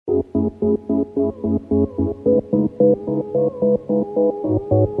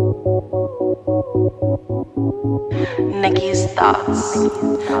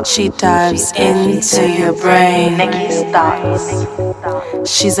She dives into your brain.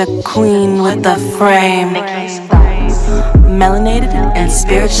 She's a queen with a frame. Melanated and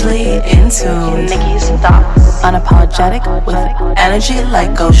spiritually in tune. Unapologetic with energy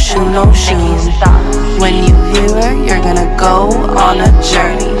like Oshun Oshun. When you hear her, you're gonna go on a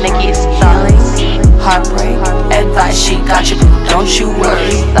journey. Healing, heartbreak, advice. She got you, don't you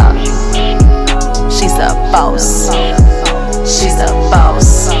worry. She's a boss. She's a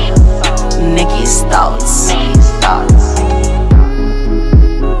boss. Nikki Stotts.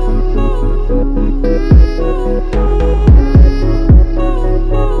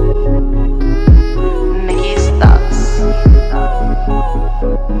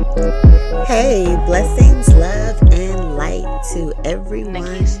 Hey, blessings, love, and light to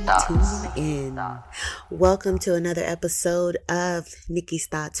everyone tuning in. Welcome to another episode of Nikki's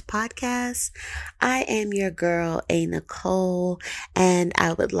Thoughts Podcast. I am your girl, A. Nicole, and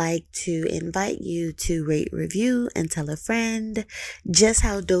I would like to invite you to rate, review, and tell a friend just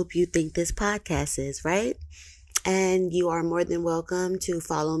how dope you think this podcast is, right? And you are more than welcome to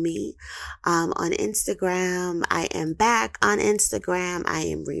follow me on Instagram. I am back on Instagram. I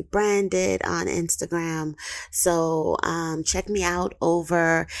am rebranded on Instagram. So check me out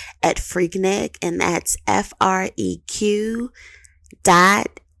over at Freaknik, and that's FREQ.NIK.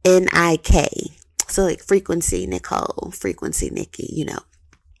 So like frequency Nicole, frequency Nikki, you know.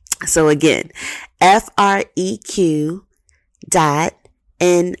 So again, FREQ.NIK.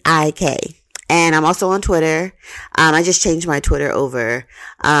 And I'm also on Twitter. I just changed my Twitter over,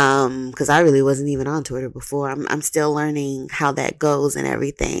 cause I really wasn't even on Twitter before. I'm still learning how that goes and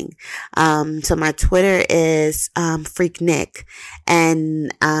everything. So my Twitter is, Freaknik,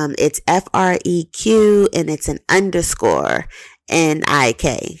 and, it's FREQ, and it's an underscore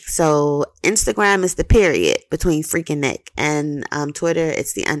NIK. So Instagram is the period between Freak and Nick, and, Twitter,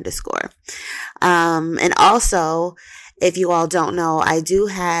 it's the underscore. And also, if you all don't know, I do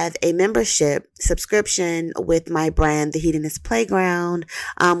have a membership subscription with my brand, The Hedonist Playground,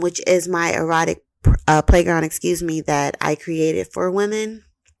 which is my erotic playground, that I created for women.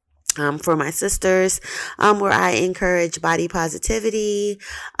 For my sisters, where I encourage body positivity,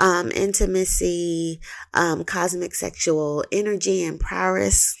 intimacy, cosmic sexual energy and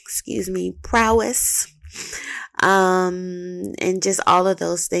prowess, and just all of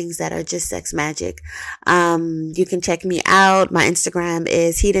those things that are just sex magic. You can check me out. My Instagram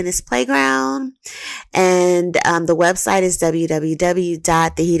is Hedonist Playground, and the website is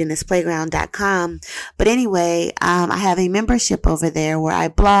www.thehedonistplayground.com. But anyway, I have a membership over there where I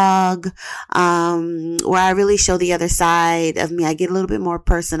blog, where I really show the other side of me. I get a little bit more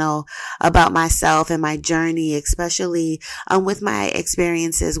personal about myself and my journey, especially with my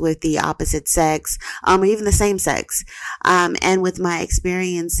experiences with the opposite sex, or even the same sex, and with my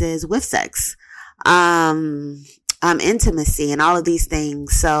experiences with sex, intimacy and all of these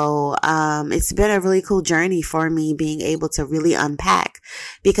things. So, it's been a really cool journey for me being able to really unpack,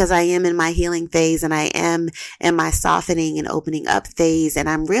 because I am in my healing phase and I am in my softening and opening up phase. And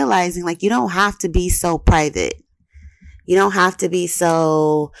I'm realizing, like, you don't have to be so private. You don't have to be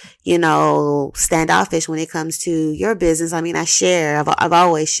so, standoffish when it comes to your business. I mean, I share, I've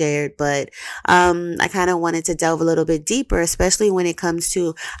always shared, but, I kind of wanted to delve a little bit deeper, especially when it comes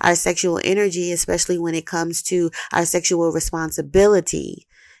to our sexual energy, especially when it comes to our sexual responsibility.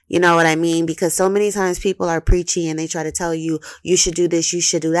 You know what I mean? Because so many times people are preachy and they try to tell you, you should do this, you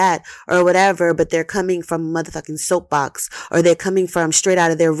should do that, or whatever, but they're coming from a motherfucking soapbox, or they're coming from straight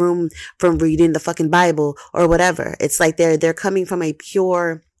out of their room from reading the fucking Bible, or whatever. It's like they're coming from a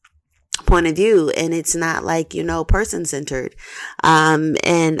pure point of view, and it's not like, person centered.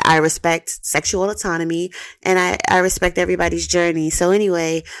 And I respect sexual autonomy, and I respect everybody's journey. So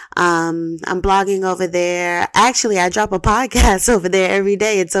anyway, I'm blogging over there. Actually, I drop a podcast over there every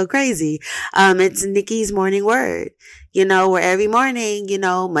day. It's so crazy. It's Nikki's Morning Word. Where every morning,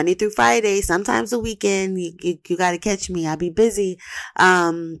 Monday through Friday, sometimes the weekend, you gotta catch me. I'll be busy.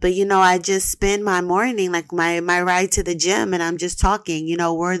 But I just spend my morning, like my ride to the gym, and I'm just talking,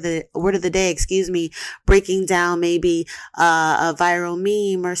 word of the day, breaking down maybe, a viral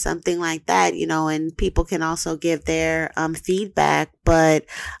meme or something like that, and people can also give their, feedback. But,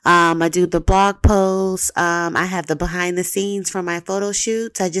 I do the blog posts. I have the behind the scenes for my photo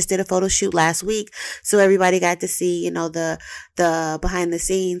shoots. I just did a photo shoot last week, so everybody got to see, the behind the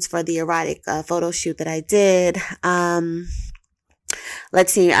scenes for the erotic photo shoot that I did.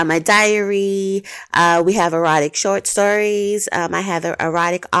 Let's see, my diary, we have erotic short stories. I have an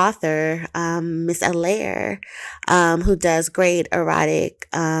erotic author, Miss Alaire, who does great erotic,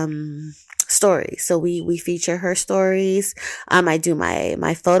 stories. So we feature her stories. I do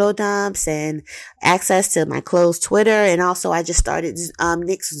my photo dumps and access to my closed Twitter. And also I just started,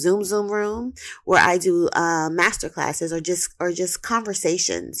 Nick's Zoom room where I do, master classes or just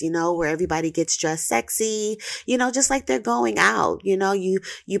conversations, where everybody gets dressed sexy, just like they're going out, you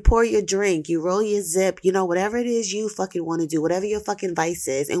pour your drink, you roll your zip, whatever it is you fucking want to do, whatever your fucking vice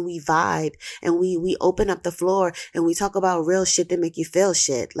is. And we vibe and we open up the floor and we talk about real shit that make you feel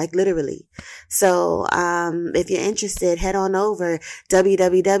shit, like literally. So, if you're interested, head on over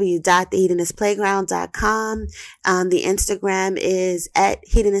www.thehedonistplayground.com. The Instagram is at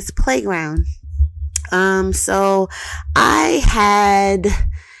hedonistplayground. So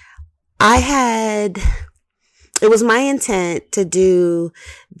it was my intent to do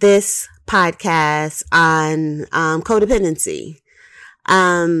this podcast on, codependency,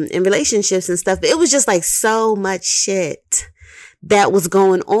 in relationships and stuff, but it was just like so much shit that was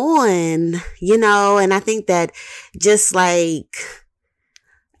going on, and I think that just like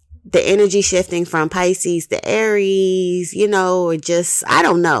the energy shifting from Pisces to Aries, or just, I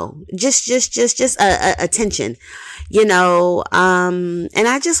don't know, just a tension, and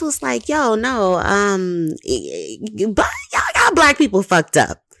I just was like, yo, no, y'all got Black people fucked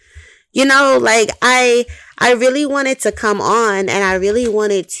up, like I really wanted to come on and I really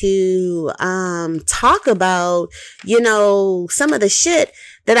wanted to, talk about, some of the shit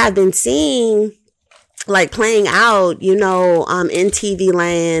that I've been seeing, like playing out, in TV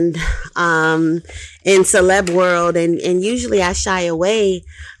land, in celeb world. And usually I shy away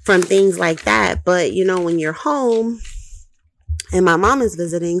from things like that. But, when you're home and my mom is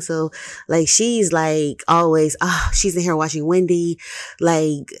visiting, so like she's like always, she's in here watching Wendy,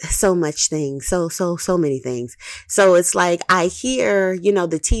 like so much things, so many things. So it's like I hear,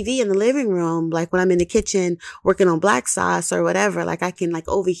 the TV in the living room, like when I'm in the kitchen working on black sauce or whatever, like I can like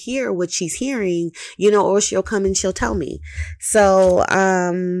overhear what she's hearing, or she'll come and she'll tell me. So,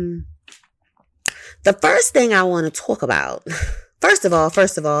 the first thing I want to talk about, First of all,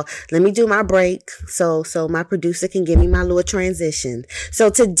 let me do my break so my producer can give me my little transition. So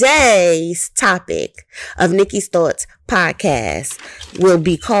today's topic of Nikki's Thoughts podcast will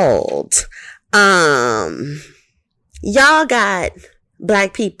be called, y'all got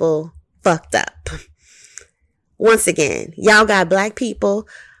Black people fucked up. Once again, y'all got Black people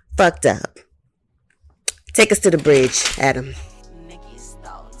fucked up. Take us to the bridge, Adam.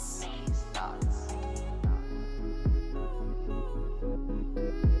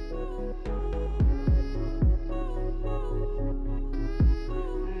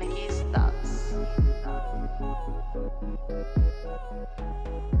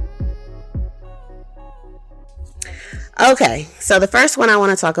 Okay, so the first one I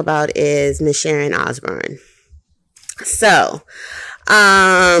want to talk about is Miss Sharon Osbourne. So,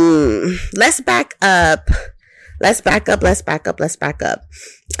 let's back up. So,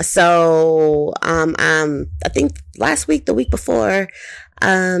 I think last week, the week before,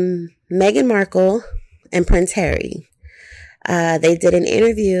 Meghan Markle and Prince Harry, they did an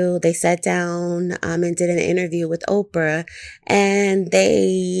interview. They sat down, and did an interview with Oprah, and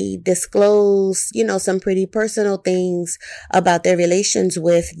they disclosed, some pretty personal things about their relations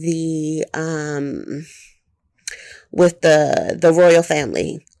with the royal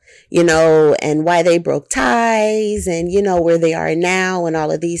family, and why they broke ties and, where they are now and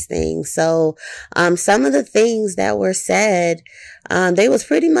all of these things. So, some of the things that were said, they was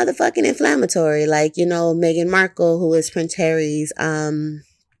pretty motherfucking inflammatory. Like, Meghan Markle, who is Prince Harry's,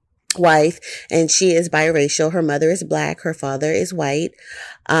 wife, and she is biracial. Her mother is Black. Her father is white.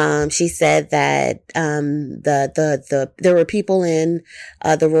 She said that, there were people in,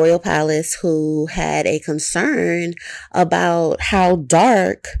 the royal palace who had a concern about how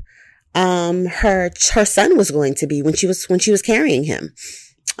dark, her son was going to be when she was carrying him.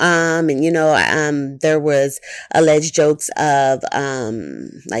 There was alleged jokes of,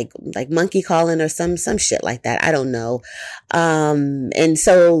 like monkey calling or some shit like that. I don't know. And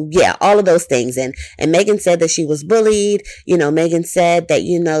so, yeah, all of those things. And Meghan said that she was bullied. Meghan said that,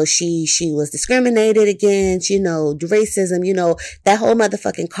 she was discriminated against, racism, that whole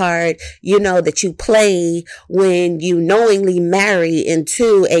motherfucking card, that you play when you knowingly marry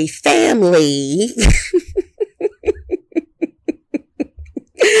into a family.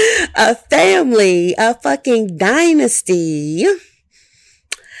 A family, a fucking dynasty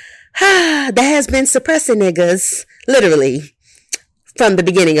that has been suppressing niggas literally from the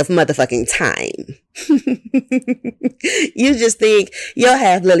beginning of motherfucking time. You just think your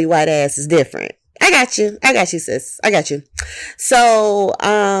half lily white ass is different. I got you, sis. I got you. So,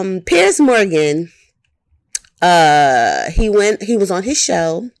 Piers Morgan, he was on his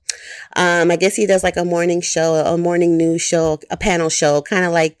show, I guess he does like a morning show, a morning news show, a panel show, kind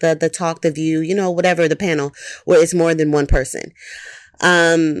of like the Talk, The View, you know, whatever the panel where it's more than one person.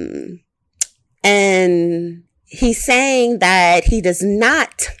 And he's saying that he does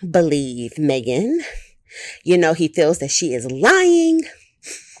not believe Megan. You know, he feels that she is lying.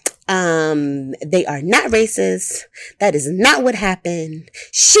 They are not racist. That is not what happened.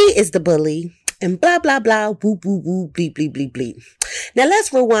 She is the bully. And blah, blah, blah, woo, woo, woo, bleep, bleep, bleep, bleep. Now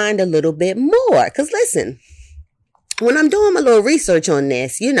let's rewind a little bit more. Cause listen, when I'm doing my little research on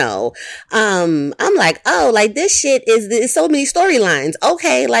this, you know, I'm like, oh, like this shit is so many storylines.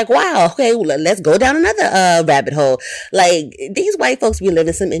 Okay. Like, wow. Okay. Well, let's go down another, rabbit hole. Like these white folks be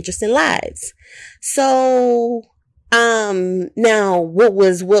living some interesting lives. So, now what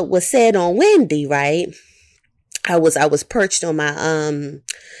was said on Wendy, right? I was perched on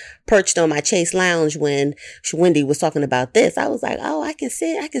my Chase Lounge when Wendy was talking about this. I was like, oh, I can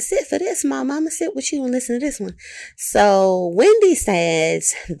sit for this, Mom. I'm gonna sit with you and listen to this one. So Wendy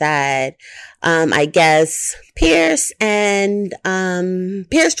says that, I guess Pierce tried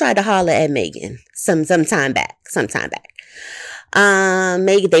to holler at Megan some time back.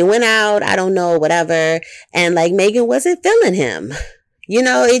 Megan, they went out, I don't know, whatever. And like Megan wasn't feeling him. You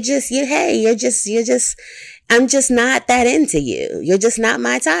know, it just, I'm just not that into you. You're just not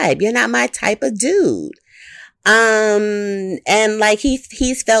my type. You're not my type of dude. And like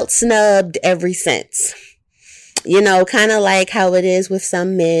he's felt snubbed ever since. You know, kind of like how it is with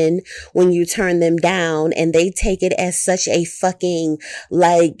some men when you turn them down and they take it as such a fucking,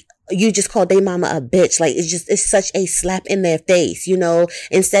 like, you just called their mama a bitch. Like, it's such a slap in their face, you know,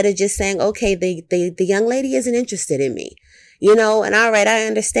 instead of just saying, okay, the young lady isn't interested in me. You know, and all right, I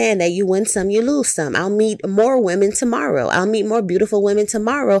understand that you win some, you lose some. I'll meet more women tomorrow. I'll meet more beautiful women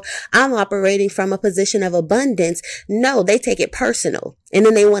tomorrow. I'm operating from a position of abundance. No, they take it personal. And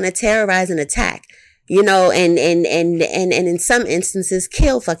then they want to terrorize and attack, you know, and in some instances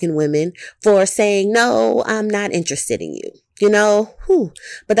kill fucking women for saying, no, I'm not interested in you, you know,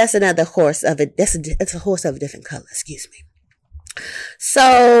 but that's another horse of it. It's a horse of a different color. Excuse me.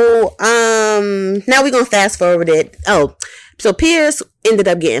 So, now we're going to fast forward it. So Pierce ended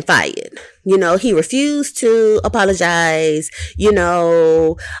up getting fired. You know, he refused to apologize, you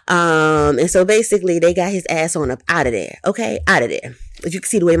know, and so basically they got his ass on up out of there. Okay. Out of there. As you can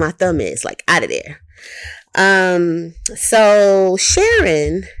see the way my thumb is, like out of there. So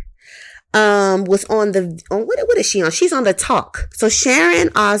Sharon, was on what is she on? She's on The Talk. So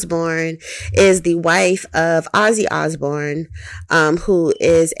Sharon Osbourne is the wife of Ozzy Osbourne, who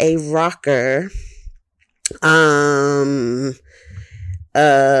is a rocker.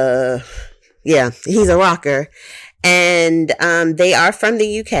 Yeah, he's a rocker, and they are from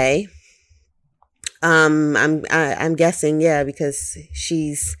the UK. I'm guessing, yeah, because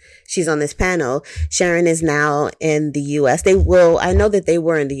she's on this panel. Sharon is now in the US. I know that they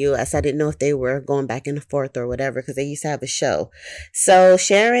were in the US. I didn't know if they were going back and forth or whatever, because they used to have a show. So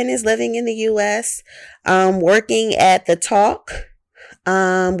Sharon is living in the US, working at The Talk,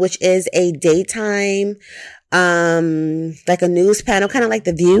 which is a daytime, like a news panel, kind of like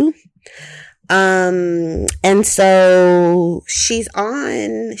The View. And so she's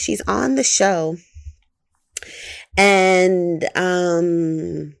on the show, and,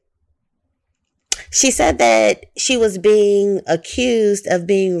 she said that she was being accused of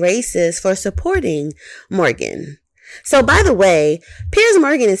being racist for supporting Morgan. So by the way, Piers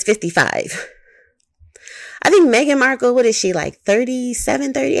Morgan is 55. I think Meghan Markle, what is she, like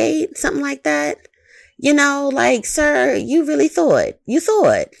 37, 38, something like that? You know, like, sir, you really thought.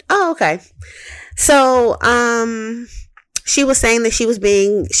 Oh, okay. So, she was saying that she was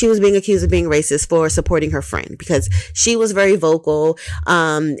being accused of being racist for supporting her friend, because she was very vocal,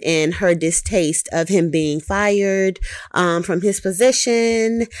 in her distaste of him being fired, from his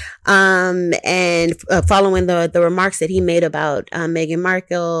position, and following the remarks that he made about, Meghan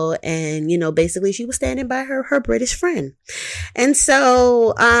Markle. And, you know, basically she was standing by her British friend. And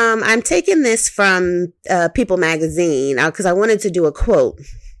so, I'm taking this from, People magazine, because I wanted to do a quote.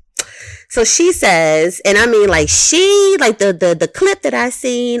 So she says, and I mean, like, the clip that I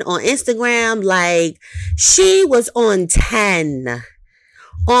seen on Instagram, like, she was on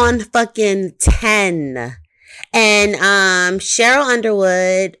fucking 10. And, Cheryl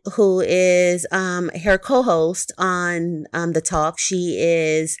Underwood, who is, her co-host on, The Talk,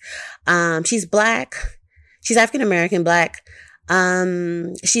 she's black. She's African American, black.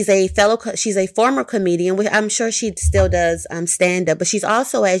 She's a former comedian. I'm sure she still does, stand up, but she's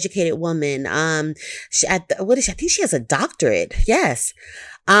also an educated woman. I think she has a doctorate. Yes.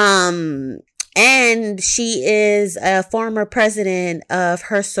 And she is a former president of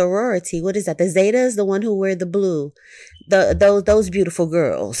her sorority. What is that? The Zetas, the one who wear the blue. Those beautiful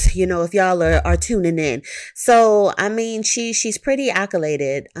girls, you know, if y'all are tuning in. So, I mean, she's pretty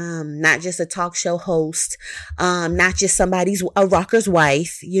accoladed. Not just a talk show host, not just a rocker's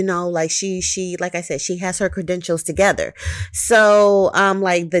wife, you know, like she, like I said, she has her credentials together. So,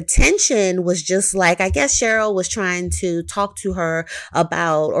 like the tension was just like, I guess Cheryl was trying to talk to her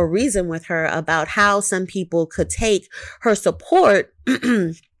about, or reason with her about how some people could take her support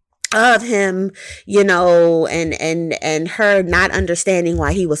of him, you know, and her not understanding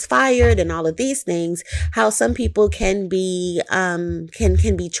why he was fired and all of these things, how some people can be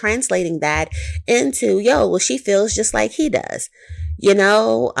translating that into, well, she feels just like he does. You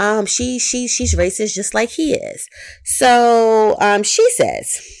know, she's racist just like he is. So, she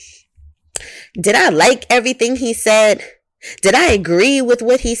says, did I like everything he said? Did I agree with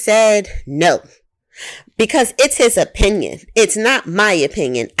what he said? No. Because it's his opinion. It's not my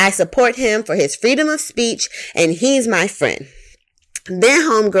opinion. I support him for his freedom of speech, and he's my friend. Then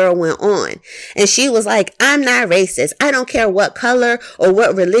homegirl went on, and she was like, I'm not racist. I don't care what color or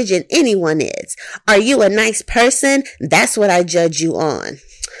what religion anyone is. Are you a nice person? That's what I judge you on.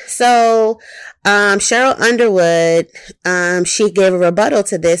 So, Cheryl Underwood, she gave a rebuttal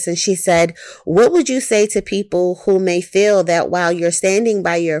to this, and she said, what would you say to people who may feel that while you're standing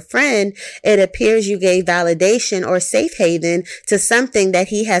by your friend, it appears you gave validation or safe haven to something that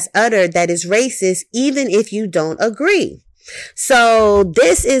he has uttered that is racist, even if you don't agree? So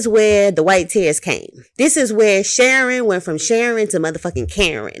this is where the white tears came. This is where Sharon went from Sharon to motherfucking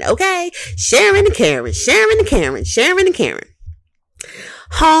Karen. Okay? Sharon and Karen, Sharon and Karen, Sharon and Karen.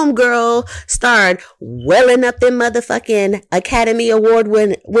 Homegirl started welling up them motherfucking Academy Award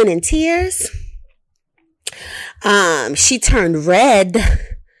winning tears. She turned red,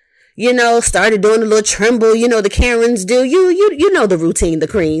 you know, started doing a little tremble, you know, the Karens do. You know the routine, the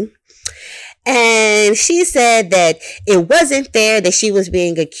cream. And she said that it wasn't fair that she was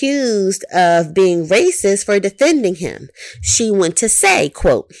being accused of being racist for defending him. She went to say,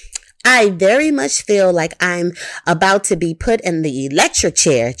 quote, I very much feel like I'm about to be put in the electric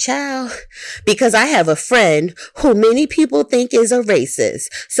chair, child, because I have a friend who many people think is a racist.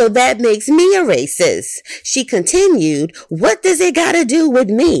 So that makes me a racist. She continued, what does it got to do with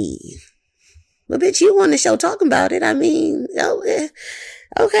me? Well, bitch, you on the show talking about it. I mean, okay.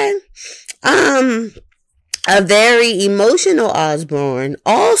 A very emotional Osbourne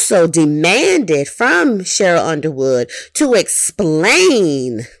also demanded from Cheryl Underwood to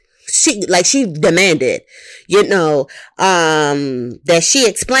explain. She demanded, you know, that she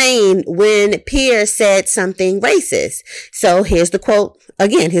explained when Pierce said something racist. So here's the quote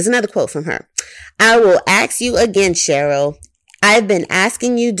again. Here's another quote from her. I will ask you again, Cheryl. I've been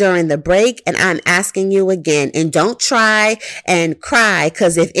asking you during the break, and I'm asking you again. And don't try and cry,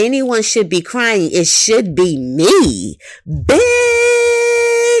 because if anyone should be crying, it should be me. Bitch.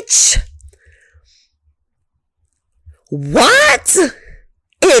 What?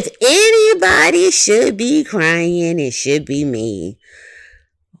 If anybody should be crying, it should be me.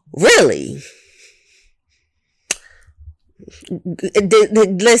 Really?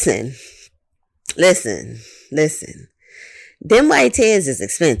 Listen. Them white tears is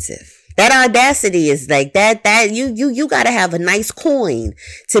expensive. That audacity is like that you gotta have a nice coin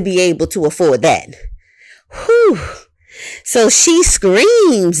to be able to afford that. Whew. So she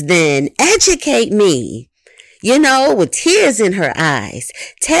screams then, educate me. You know, with tears in her eyes.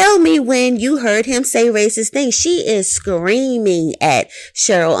 Tell me when you heard him say racist things. She is screaming at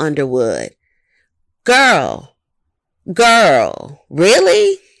Cheryl Underwood. Girl,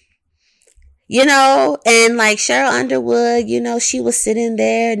 really? You know, and like Cheryl Underwood, you know, she was sitting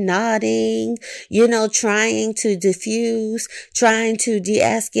there nodding, you know, trying to diffuse, trying to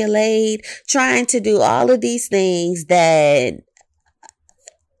de-escalate, trying to do all of these things that,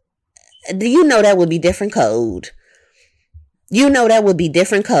 you know, that would be different code. You know, that would be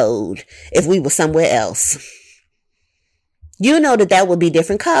different code if we were somewhere else. You know that would be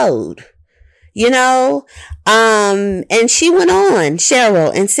different code. You know, and she went on,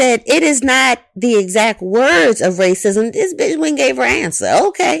 Cheryl, and said, it is not the exact words of racism. This bitch went and gave her answer.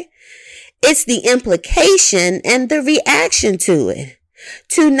 Okay. It's the implication and the reaction to it.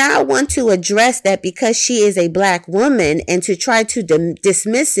 To not want to address that because she is a black woman and to try to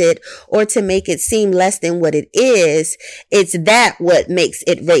dismiss it or to make it seem less than what it is, it's that what makes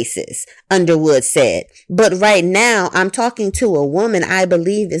it racist, Underwood said. But right now, I'm talking to a woman I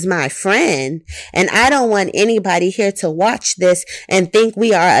believe is my friend, and I don't want anybody here to watch this and think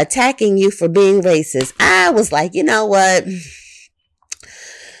we are attacking you for being racist. I was like, you know what?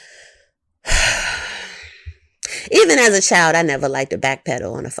 Even as a child, I never liked to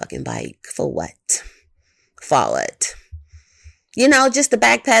backpedal on a fucking bike. For what? For what? You know, just the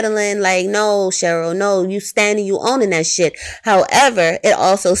backpedaling, like, no, Cheryl, no, you standing, you owning that shit. However, it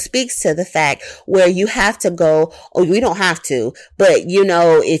also speaks to the fact where you have to go, or we don't have to, but, you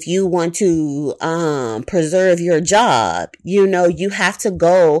know, if you want to, preserve your job, you know, you have to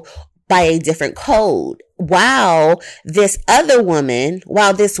go by a different code. While this white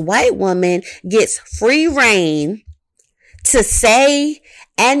woman gets free reign to say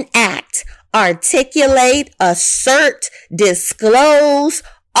and act, articulate, assert, disclose,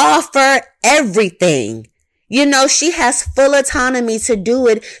 offer, everything. You know, she has full autonomy to do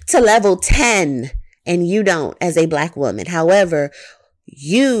it to level 10, and you don't as a black woman. However,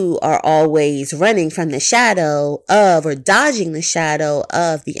 you are always running from the shadow of, or dodging the shadow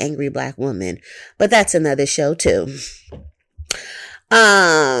of, the angry black woman. But that's another show too.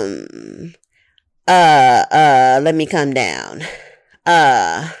 Let me come down.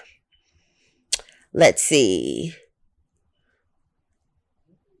 Let's see.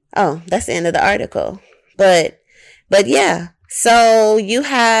 Oh, that's the end of the article. But yeah. So you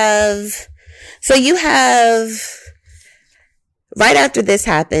have, right after this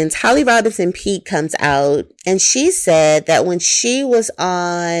happens, Holly Robinson Peete comes out, and she said that when she was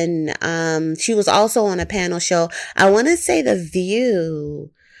on, she was also on a panel show. I want to say The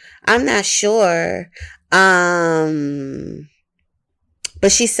View. I'm not sure.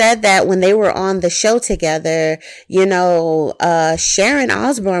 But she said that when they were on the show together, you know, Sharon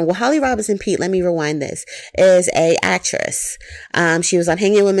Osbourne, well, Holly Robinson Peete, let me rewind this, is a actress. She was on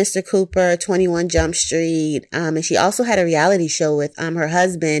Hanging with Mr. Cooper, 21 Jump Street. And she also had a reality show with, her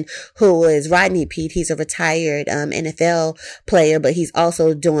husband, who is Rodney Peete. He's a retired, NFL player, but he's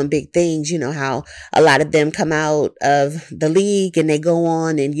also doing big things. You know how a lot of them come out of the league and they go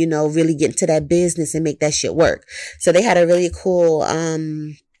on and, you know, really get into that business and make that shit work. So they had a really cool,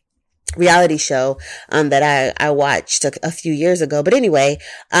 reality show that I watched a few years ago. But anyway,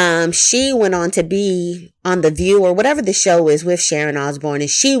 she went on to be on The View or whatever the show is with Sharon Osbourne, and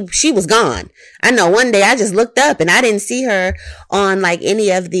she was gone. I know one day I just looked up and I didn't see her on like any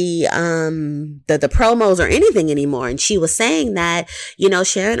of the promos or anything anymore. And she was saying that, you know,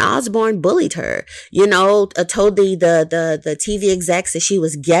 Sharon Osbourne bullied her, you know, told the TV execs that she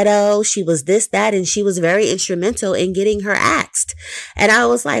was ghetto, she was this, that, and she was very instrumental in getting her axed. And I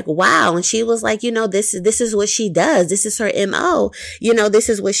was like, wow. And she was like, you know, this is what she does. This is her MO. You know, this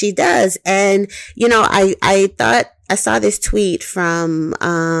is what she does. And, you know, I thought I saw this tweet from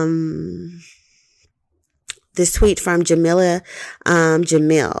Jamila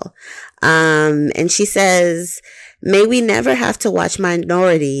Jamil. And she says, may we never have to watch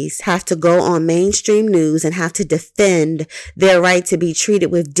minorities have to go on mainstream news and have to defend their right to be treated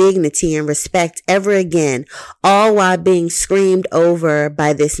with dignity and respect ever again, all while being screamed over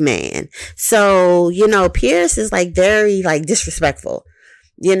by this man. So, you know, Pierce is like very like disrespectful.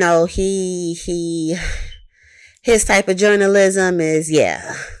 You know, his type of journalism is,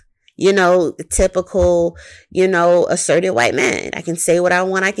 yeah, you know, typical, you know, assertive white man. I can say what I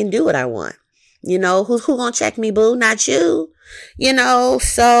want. I can do what I want. You know, who gonna check me, boo? Not you. You know,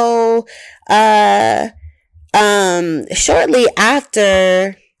 so, shortly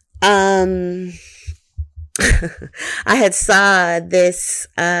after, I had saw this,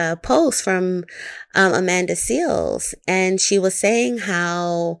 post from, Amanda Seales, and she was saying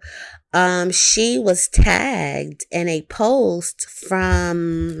how, she was tagged in a post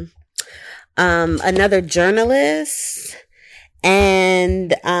from, another journalist,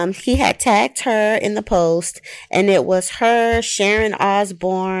 and he had tagged her in the post, and it was her, Sharon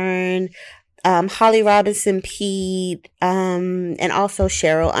Osbourne, Holly Robinson Peete, and also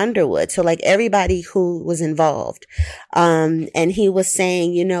Cheryl Underwood. So like everybody who was involved. And he was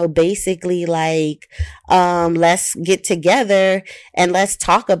saying, you know, basically like, let's get together and let's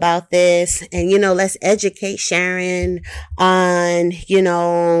talk about this, and, you know, let's educate Sharon on, you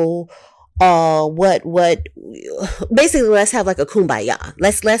know, basically let's have like a kumbaya.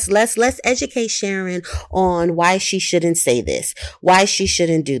 Let's educate Sharon on why she shouldn't say this, why she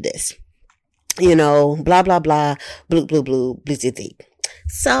shouldn't do this, you know, blah, blah, blah, blue, blue, blue, blue, blue.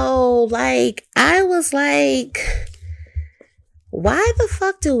 So like, I was like, why the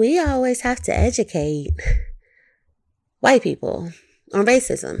fuck do we always have to educate white people on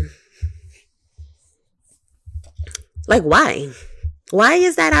racism? Like, why? Why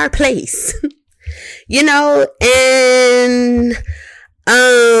is that our place? You know, and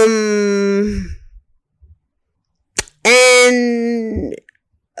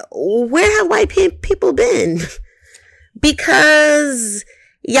where have white people been? Because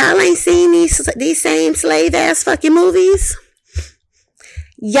Y'all ain't seen these same slave ass fucking movies?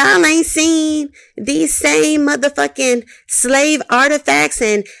 Y'all ain't seen these same motherfucking slave artifacts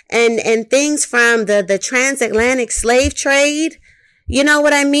and things from the transatlantic slave trade? You know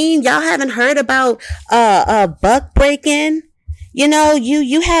what I mean? Y'all haven't heard about buck breaking? You know,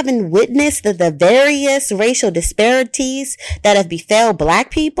 you haven't witnessed the various racial disparities that have befell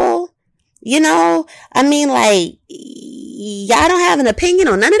black people? You know, I mean, like, y'all don't have an opinion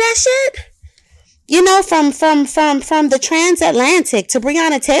on none of that shit? You know, from the transatlantic to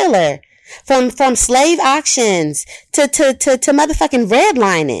Breonna Taylor, from slave auctions to motherfucking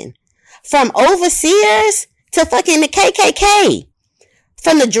redlining, from overseers to fucking the KKK,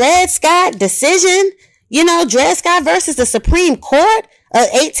 from the Dred Scott decision, you know, Dred Scott versus the Supreme Court of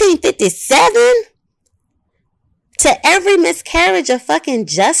 1857, to every miscarriage of fucking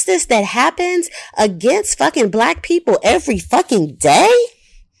justice that happens against fucking black people every fucking day.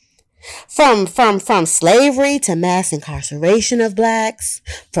 From slavery to mass incarceration of blacks,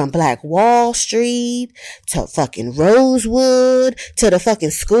 from Black Wall Street to fucking Rosewood to the fucking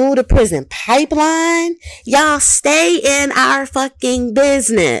school to prison pipeline. Y'all stay in our fucking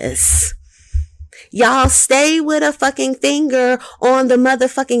business. Y'all stay with a fucking finger on the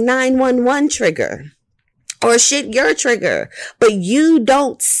motherfucking 911 trigger or shit your trigger, but you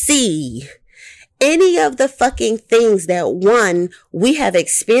don't see any of the fucking things that, one, we have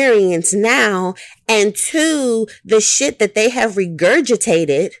experienced now, and two, the shit that they have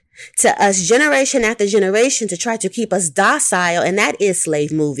regurgitated to us generation after generation to try to keep us docile, and that is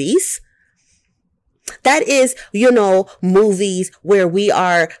slave movies. That is, you know, movies where we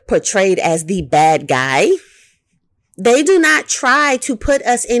are portrayed as the bad guy. They do not try to put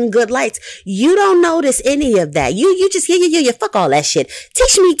us in good lights. You don't notice any of that. You just, yeah, fuck all that shit.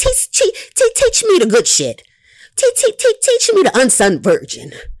 Teach me the good shit. Teach me the unsung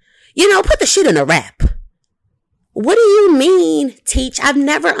virgin. You know, put the shit in a rap. What do you mean, teach? I've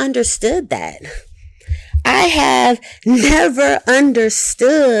never understood that. I have never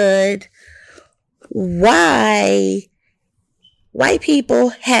understood why white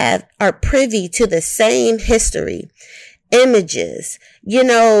people are privy to the same history, images, you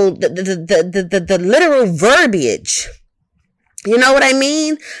know, the literal verbiage. You know what I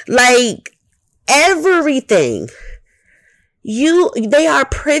mean? Like everything. They are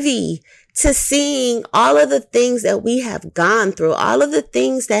privy to seeing all of the things that we have gone through, all of the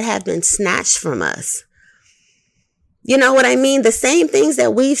things that have been snatched from us. You know what I mean? The same things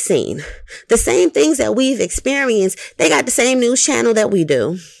that we've seen, the same things that we've experienced, they got the same news channel that we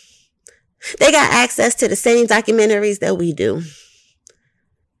do. They got access to the same documentaries that we do.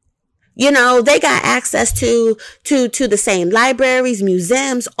 You know, they got access to the same libraries,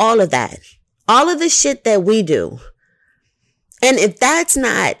 museums, all of that. All of the shit that we do. And if that's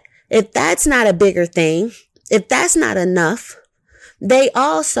not a bigger thing, if that's not enough, they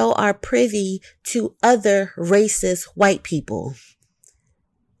also are privy to other racist white people.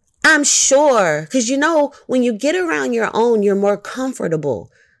 I'm sure, because you know, when you get around your own, you're more comfortable.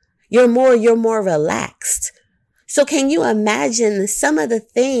 You're more relaxed. So can you imagine some of the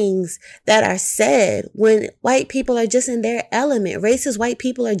things that are said when white people are just in their element? Racist white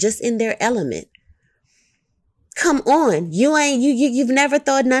people are just in their element. Come on. You've never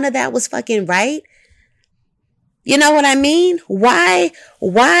thought none of that was fucking right? You know what I mean? Why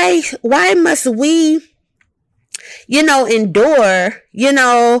must we, you know, endure, you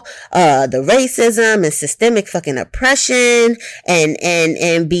know, the racism and systemic fucking oppression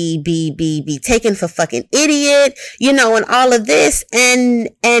and be taken for fucking idiot, you know, and all of this.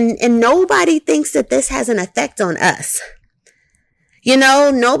 And nobody thinks that this has an effect on us. You know,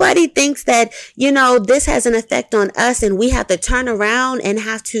 nobody thinks that, you know, this has an effect on us and we have to turn around and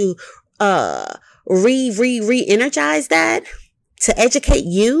have to, re-energize that to educate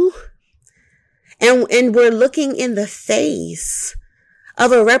you. And we're looking in the face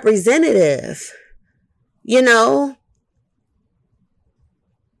of a representative, you know,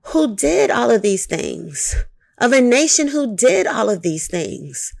 who did all of these things, of a nation who did all of these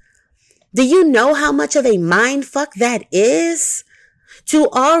things. Do you know how much of a mind fuck that is? To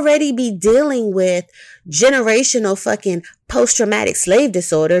already be dealing with generational fucking post-traumatic slave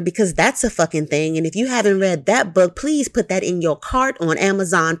disorder, because that's a fucking thing. And if you haven't read that book, please put that in your cart on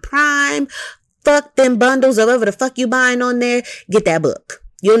Amazon Prime. Fuck them bundles or whatever the fuck you buying on there. Get that book.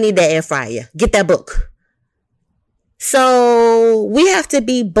 You don't need that air fryer. Get that book. So we have to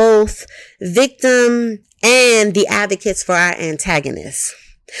be both victim and the advocates for our antagonists.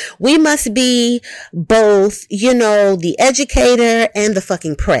 We must be both, you know, the educator and the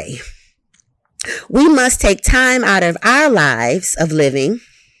fucking prey. We must take time out of our lives of living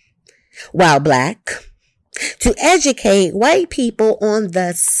while black, to educate white people on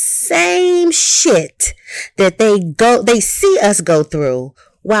the same shit that they see us go through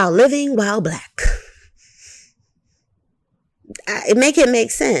while living while black. Make it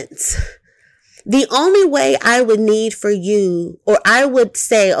make sense. The only way I would need for you, or I would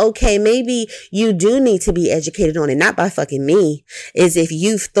say, okay, maybe you do need to be educated on it, not by fucking me, is if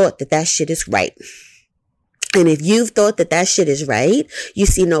you've thought that shit is right. And if you've thought that shit is right, you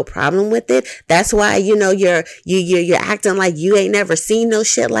see no problem with it. That's why, you're acting like you ain't never seen no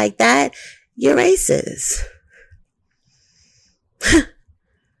shit like that. You're racist.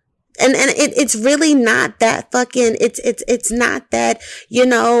 And it's really not that fucking, it's not that,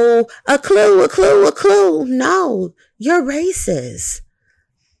 a clue. No, you're racist.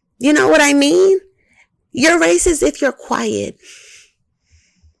 You know what I mean? You're racist if you're quiet.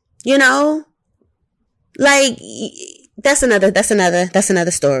 Like, that's another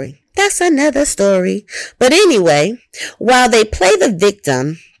story. That's another story. But anyway, while they play the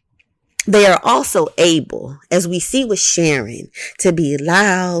victim, they are also able, as we see with Sharon, to be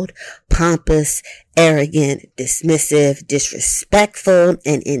loud, pompous, arrogant, dismissive, disrespectful,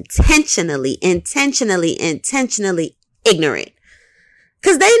 and intentionally ignorant.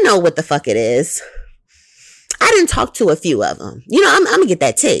 Because they know what the fuck it is. I didn't talk to a few of them. I'm gonna get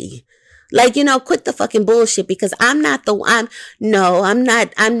that tea. Like, quit the fucking bullshit, because I'm not a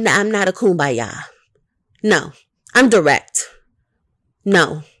kumbaya. No, I'm direct.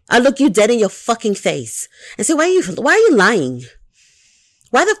 No. I look you dead in your fucking face and say, why are you lying?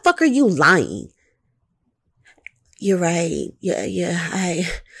 Why the fuck are you lying? You're right. Yeah.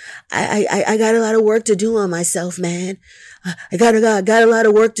 I got a lot of work to do on myself, man. I got a lot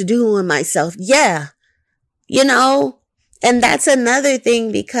of work to do on myself. Yeah. And that's another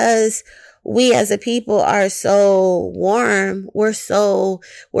thing, because we as a people are so warm. We're so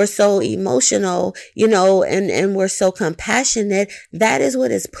emotional, and we're so compassionate. That is what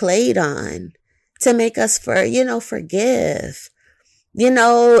is played on to make us forgive,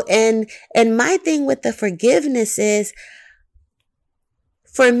 and my thing with the forgiveness is,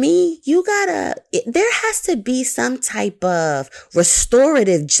 for me, there has to be some type of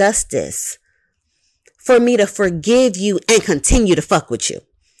restorative justice for me to forgive you and continue to fuck with you.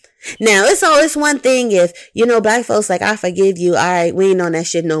 Now, it's one thing if, black folks like, I forgive you. All right, we ain't on that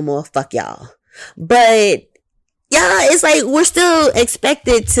shit no more. Fuck y'all. But it's like, we're still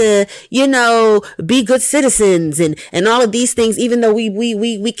expected to, be good citizens and all of these things, even though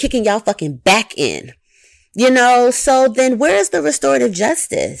we kicking y'all fucking back in, so then where's the restorative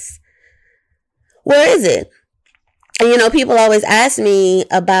justice? Where is it? And, people always ask me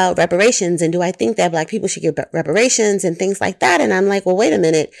about reparations, and do I think that black people should get reparations and things like that? And I'm like, well, wait a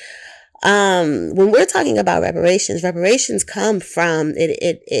minute. When we're talking about reparations come from,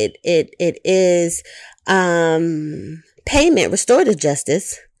 it is, payment, restorative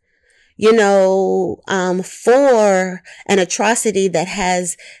justice, for an atrocity that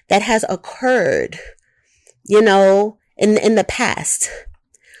has occurred, in the past.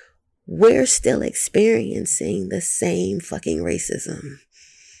 We're still experiencing the same fucking racism.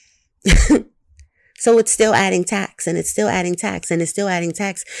 So it's still adding tax, and it's still adding tax, and it's still adding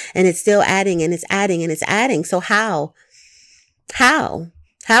tax, and it's still adding, and it's adding, and it's adding. So how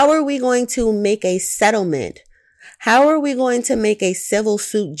are we going to make a settlement? How are we going to make a civil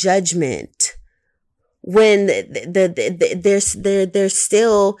suit judgment when there's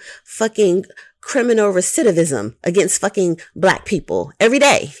still fucking criminal recidivism against fucking black people every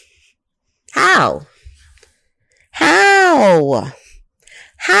day? How?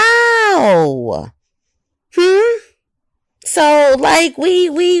 So like we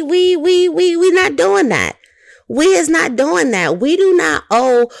not doing that. We is not doing that. We do not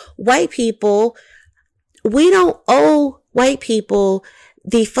owe white people. We don't owe white people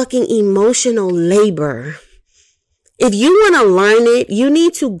the fucking emotional labor. If you want to learn it, you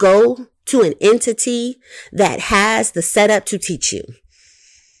need to go to an entity that has the setup to teach you.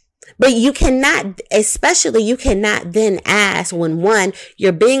 But you cannot then ask when, one,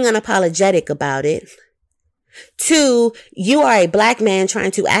 you're being unapologetic about it. Two, you are a black man trying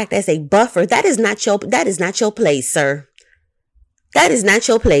to act as a buffer. That is not your place, sir. That is not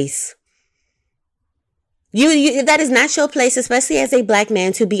your place. That is not your place, especially as a black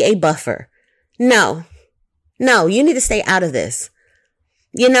man, to be a buffer. No, you need to stay out of this.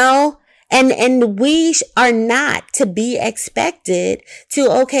 And we are not to be expected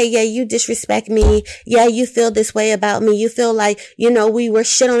to, okay, yeah, you disrespect me. Yeah, you feel this way about me. You feel like, we were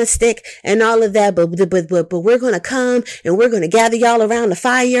shit on a stick and all of that. But we're going to come and we're going to gather y'all around the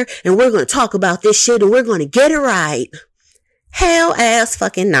fire and we're going to talk about this shit and we're going to get it right. Hell ass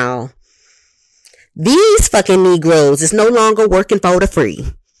fucking no. These fucking Negroes is no longer working for the free.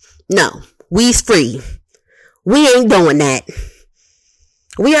 No, we's free. We ain't doing that.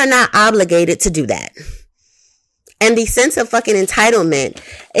 We are not obligated to do that. And the sense of fucking entitlement,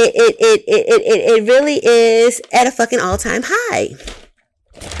 it really is at a fucking all-time high.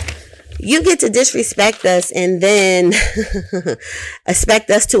 You get to disrespect us and then expect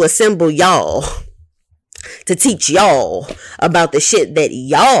us to assemble y'all to teach y'all about the shit that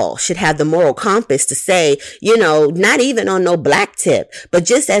y'all should have the moral compass to say, you know, not even on no black tip, but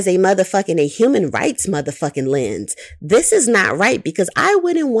just as a motherfucking, a human rights motherfucking lens. This is not right, because I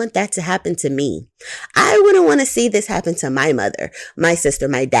wouldn't want that to happen to me. I wouldn't want to see this happen to my mother, my sister,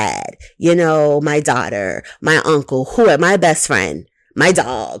 my dad, you know, my daughter, my uncle, my best friend, my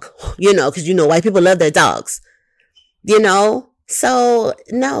dog, you know, because you know, white people love their dogs, you know? So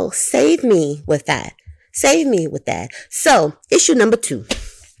no, save me with that. Save me with that. So, issue number 2.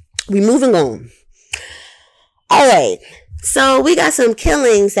 We moving on. All right. So, we got some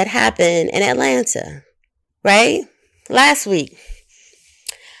killings that happened in Atlanta, right? Last week.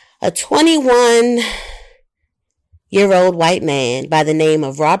 A 21-year-old white man by the name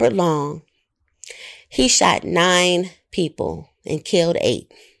of Robert Long. He shot 9 people and killed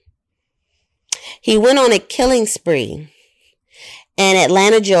 8. He went on a killing spree in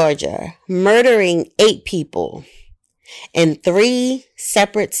Atlanta, Georgia, murdering 8 people in 3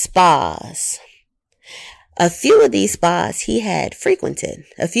 separate spas. A few of these spas he had frequented.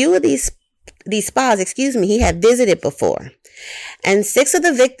 A few of these spas, he had visited before. And 6 of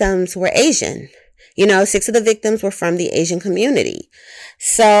the victims were Asian. You know, 6 of the victims were from the Asian community.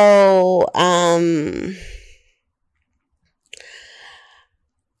 So I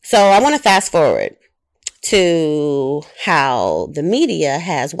want to fast forward to how the media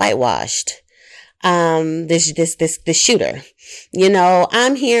has whitewashed this shooter. You know,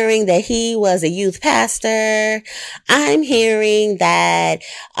 I'm hearing that he was a youth pastor. I'm hearing that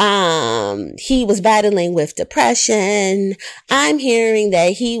he was battling with depression. I'm hearing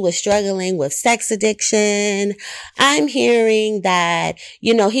that he was struggling with sex addiction. I'm hearing that,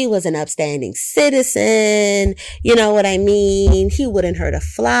 you know, he was an upstanding citizen. You know what I mean? He wouldn't hurt a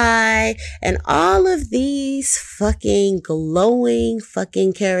fly. And all of these fucking glowing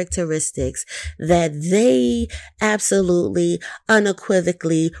fucking characteristics that they absolutely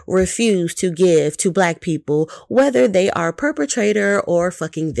unequivocally refuse to give to black people, whether they are perpetrator or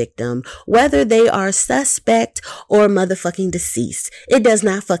fucking victim, whether they are suspect or motherfucking deceased. It does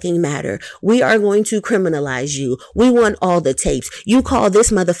not fucking matter. We are going to criminalize you. We want all the tapes. You call this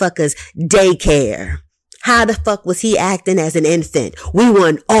motherfucker's daycare. How the fuck was he acting as an infant? We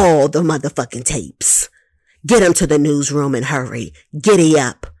want all the motherfucking tapes. Get him to the newsroom and hurry. Giddy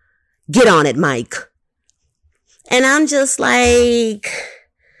up. Get on it, Mike. And I'm just like,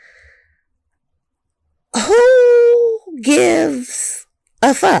 who gives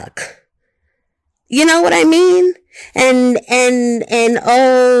a fuck? You know what I mean? And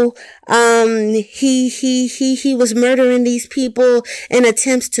he was murdering these people in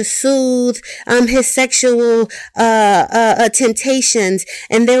attempts to soothe, his sexual, temptations.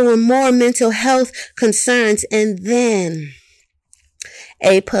 And there were more mental health concerns. And then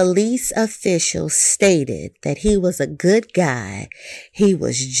a police official stated that he was a good guy. He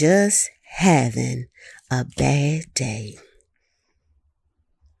was just having a bad day.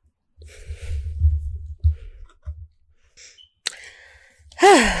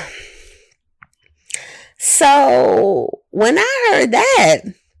 So when I heard that,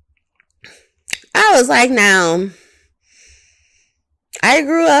 I was like, now, I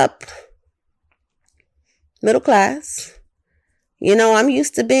grew up middle class. You know, I'm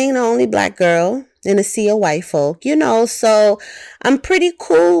used to being the only black girl in a sea of white folk, you know, so I'm pretty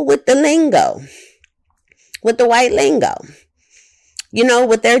cool with the lingo, with the white lingo, you know,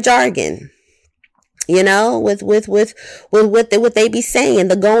 with their jargon, you know, with what they be saying,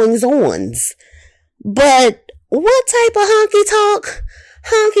 the goings ons. But what type of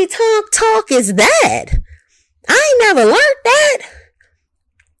honky talk is that? I ain't never learned that.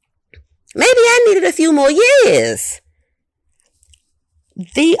 Maybe I needed a few more years.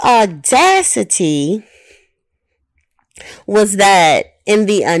 The audacity was that in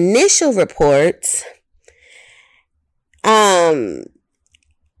the initial reports,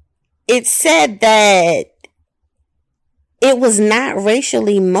 it said that it was not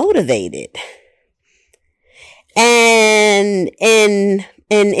racially motivated. And in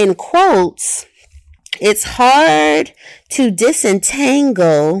quotes, it's hard to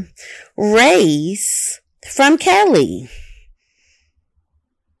disentangle race from Kelly.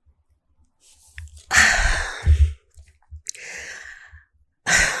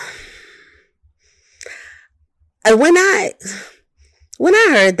 when I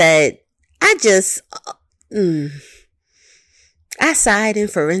heard that, I sighed in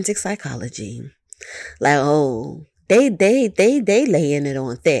forensic psychology. Like, oh, they laying it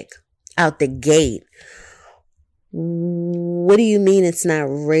on thick out the gate. What do you mean it's not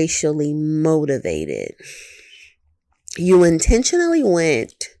racially motivated? You intentionally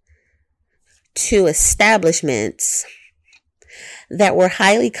went to establishments that were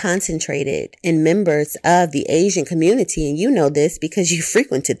highly concentrated in members of the Asian community. And you know this because you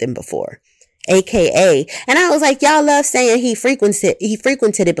frequented them before. AKA. And I was like, y'all love saying he frequented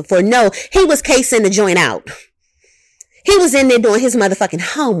it before. No, he was casing the joint out. He was in there doing his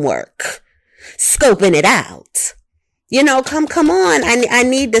motherfucking homework, scoping it out. You know, come on. I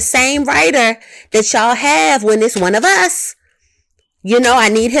need the same writer that y'all have when it's one of us. You know, I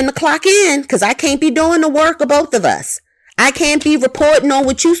need him to clock in because I can't be doing the work of both of us. I can't be reporting on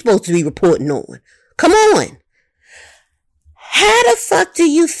what you're supposed to be reporting on. Come on. How the fuck do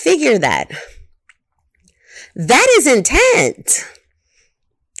you figure that? That is intent.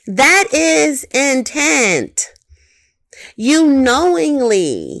 That is intent. You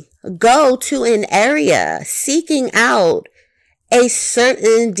knowingly go to an area seeking out a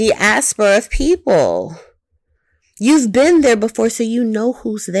certain diaspora of people. You've been there before, so you know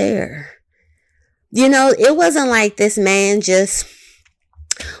who's there. You know, it wasn't like this man just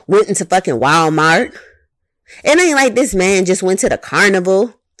went into fucking Walmart. It ain't like this man just went to the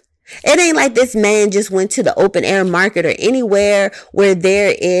carnival. It ain't like this man just went to the open air market or anywhere where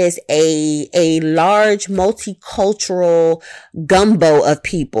there is a large multicultural gumbo of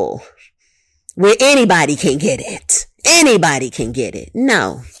people where anybody can get it. Anybody can get it.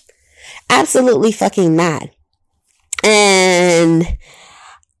 No, absolutely fucking not. And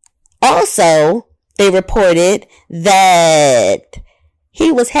also they reported that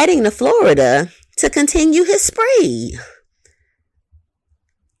he was heading to Florida to continue his spree.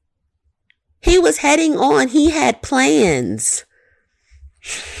 He was heading on. He had plans.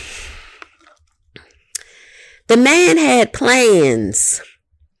 The man had plans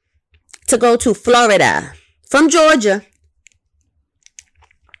to go to Florida from Georgia.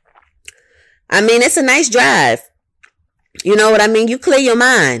 I mean, it's a nice drive. You know what I mean? You clear your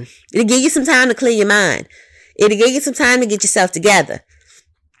mind. It'll give you some time to clear your mind. It'll give you some time to get yourself together.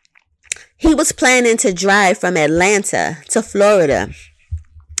 He was planning to drive from Atlanta to Florida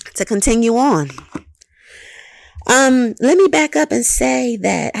to continue on. Let me back up and say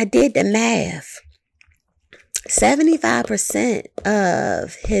that I did the math. 75%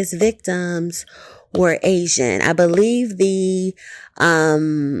 of his victims were Asian. I believe the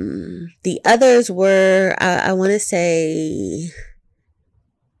others were, I want to say,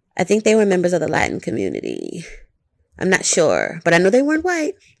 I think they were members of the Latin community. I'm not sure, but I know they weren't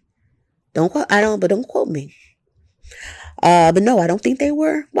white. Don't quote me. But no, I don't think they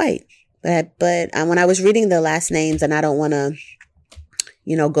were white. But when I was reading the last names, and I don't want to,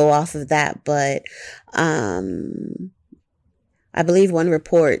 go off of that, but I believe one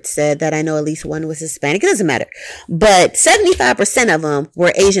report said that I know at least one was Hispanic. It doesn't matter. But 75% of them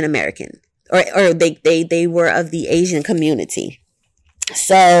were Asian American, or they were of the Asian community.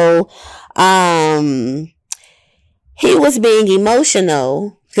 So, he was being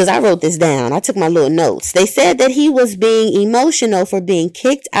emotional. Because I wrote this down. I took my little notes. They said that he was being emotional for being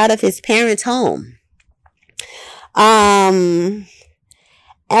kicked out of his parents' home. And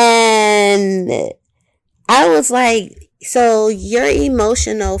I was like, so you're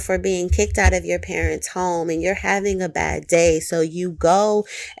emotional for being kicked out of your parents' home and you're having a bad day. So you go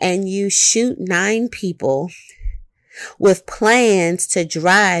and you shoot 9 people with plans to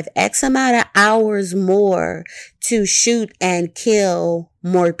drive X amount of hours more to shoot and kill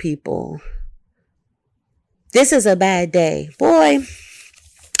more people. This is a bad day. Boy,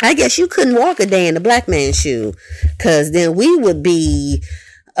 I guess you couldn't walk a day in a black man's shoe, because then we would be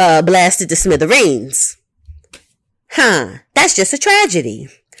blasted to smithereens. That's just a tragedy.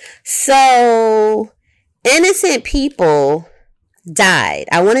 So, innocent people died.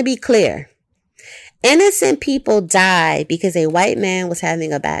 I want to be clear. Innocent people died because a white man was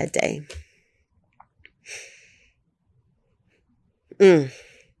having a bad day.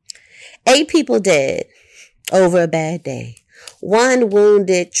 8 people dead over a bad day. 1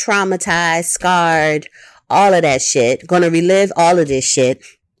 wounded, traumatized, scarred, all of that shit. Gonna relive all of this shit.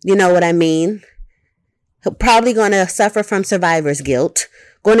 You know what I mean? Probably gonna suffer from survivor's guilt.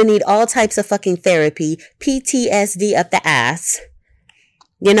 Gonna need all types of fucking therapy. PTSD up the ass.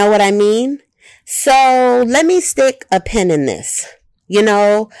 You know what I mean? So let me stick a pin in this.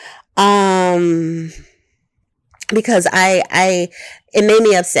 I because it made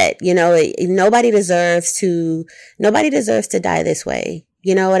me upset. You know, nobody deserves to die this way.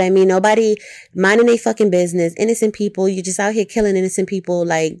 You know what I mean? Nobody minding their fucking business. Innocent people. You just out here killing innocent people.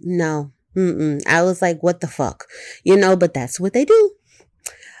 Like, no. I was like, what the fuck? You know, but that's what they do.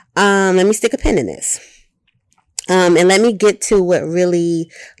 Let me stick a pin in this. And let me get to what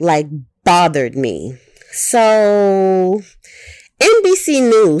really like bothered me. So NBC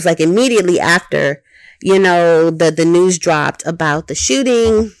News, like immediately after, you know, the news dropped about the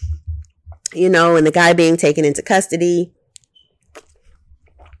shooting, you know, and the guy being taken into custody.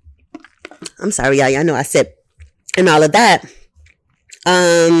 I'm sorry, y'all. I know I said and all of that.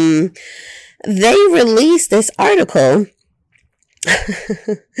 They released this article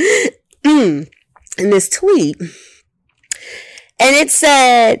in this tweet, and it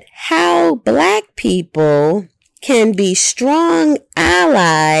said how Black people can be strong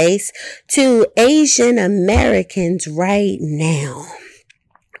allies to Asian Americans right now.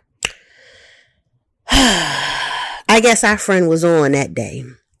 I guess our friend was on that day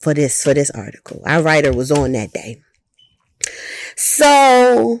for this article. Our writer was on that day.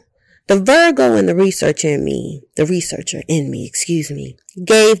 So the Virgo and the researcher in me,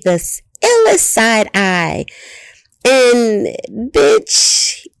 gave this illest side eye. And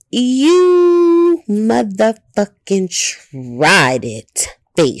bitch, you motherfucking tried it,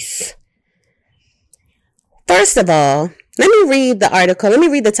 face. First of all, let me read the article. Let me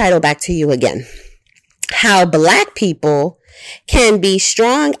read the title back to you again. How Black people can be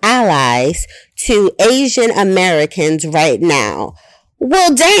strong allies to Asian Americans right now.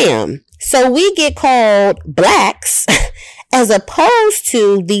 Well, damn. So we get called blacks as opposed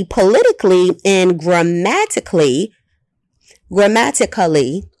to the politically and grammatically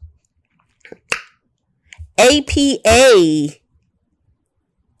APA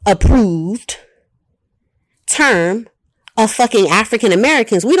approved term of fucking African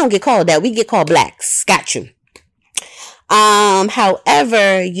Americans. We don't get called that. We get called blacks. Got you.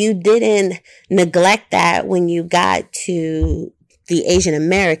 However, you didn't neglect that when you got to the Asian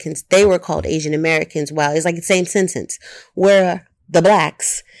Americans. They were called Asian Americans. Wow. It's like the same sentence. We're the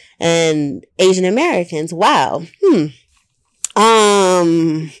blacks and Asian Americans. Wow. And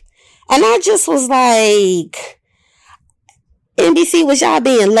I just was like, NBC, was y'all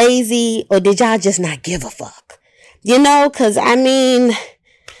being lazy or did y'all just not give a fuck? You know, cause I mean,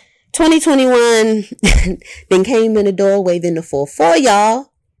 2021 then came in the door waving the 4-4,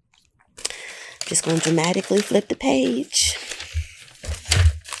 y'all. Just gonna dramatically flip the page.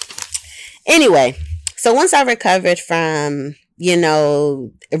 Anyway, so once I recovered from, you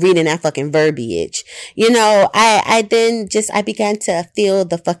know, reading that fucking verbiage, you know, I began to feel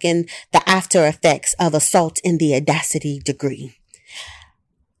the after effects of assault in the audacity degree.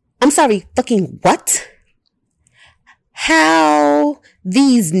 I'm sorry, fucking what? How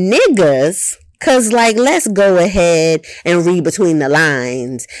these niggas, cause like, let's go ahead and read between the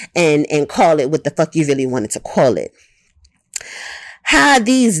lines and call it what the fuck you really wanted to call it. How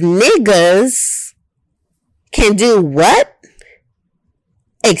these niggas can do what?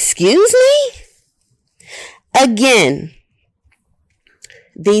 Excuse me? Again,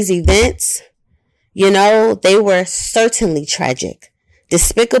 these events, you know, they were certainly tragic,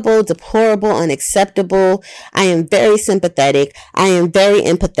 despicable, deplorable, unacceptable. I am very sympathetic. I am very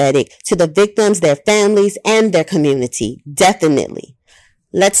empathetic to the victims, their families, and their community. Definitely.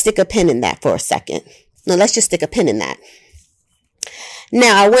 Let's stick a pin in that for a second. No, let's just stick a pin in that.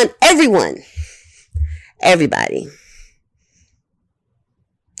 Now, I want everybody,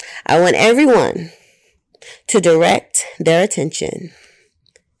 I want everyone to direct their attention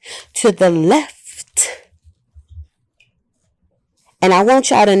to the left. And I want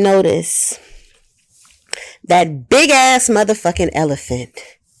y'all to notice that big ass motherfucking elephant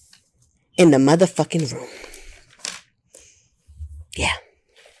in the motherfucking room. Yeah.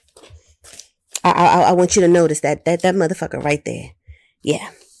 I want you to notice that motherfucker right there.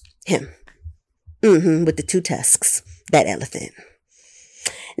 Yeah. Him. With the 2 tusks. That elephant.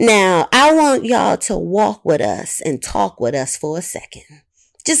 Now, I want y'all to walk with us and talk with us for a second.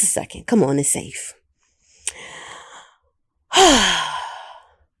 Just a second. Come on, it's safe.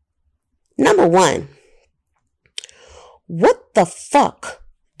 Number one, what the fuck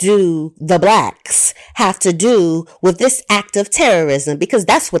do the blacks have to do with this act of terrorism? Because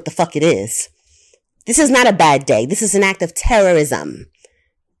that's what the fuck it is. This is not a bad day. This is an act of terrorism.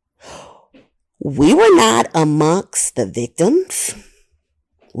 We were not amongst the victims.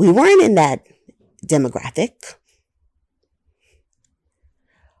 We weren't in that demographic.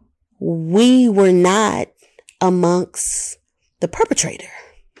 We were not amongst the perpetrator.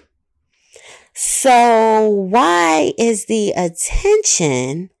 So why is the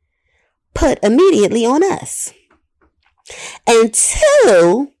attention put immediately on us? And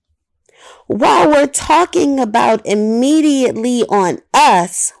two, while we're talking about immediately on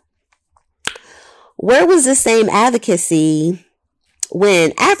us, where was the same advocacy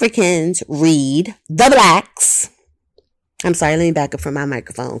when Africans read the blacks? I'm sorry, let me back up from my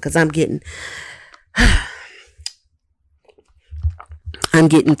microphone because I'm getting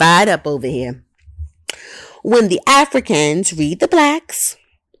fired up over here. When the Africans read the blacks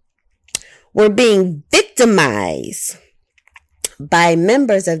were being victimized by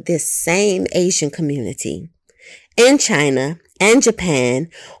members of this same Asian community in China and Japan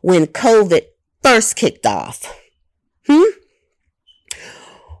when COVID first kicked off.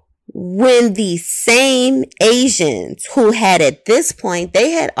 When the same Asians who had at this point, they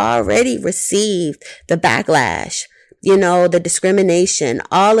had already received the backlash, the discrimination,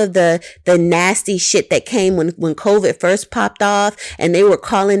 all of the nasty shit that came when COVID first popped off, and they were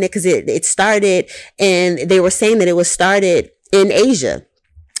calling it because it started, and they were saying that it was started in Asia.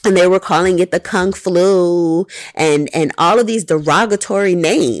 And they were calling it the Kung Flu and all of these derogatory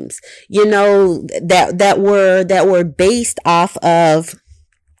names, that were based off of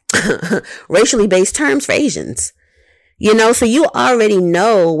racially based terms for Asians. So you already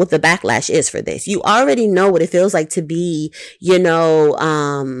know what the backlash is for this. You already know what it feels like to be,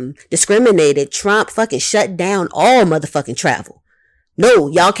 discriminated. Trump fucking shut down all motherfucking travel. No,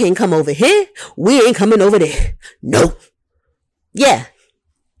 y'all can't come over here. We ain't coming over there. No. Yeah.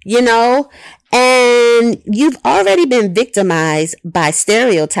 And you've already been victimized by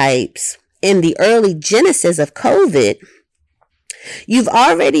stereotypes in the early genesis of COVID. You've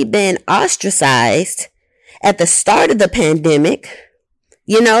already been ostracized at the start of the pandemic.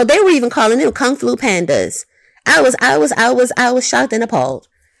 They were even calling them Kung Flu pandas. I was shocked and appalled.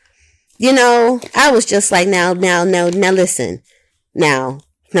 I was just like, now listen. Now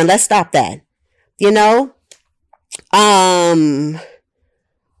let's stop that.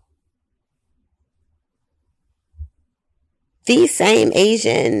 These same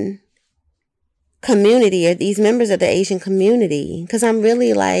Asian community, or these members of the Asian community, because I'm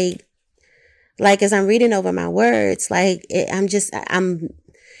really like as I'm reading over my words, I'm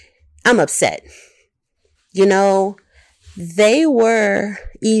upset. They were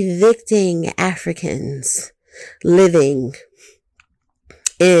evicting Africans living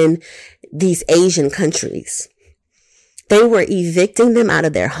in these Asian countries. They were evicting them out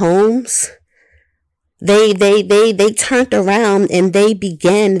of their homes. They turned around and they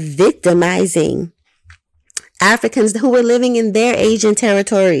began victimizing Africans who were living in their Asian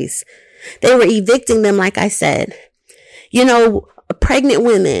territories. They were evicting them, like I said. Pregnant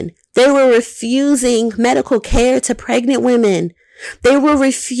women, they were refusing medical care to pregnant women. They were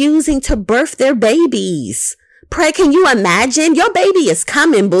refusing to birth their babies. Can you imagine? Your baby is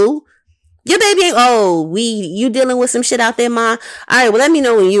coming, boo. Your baby ain't, you dealing with some shit out there, ma? All right, well, let me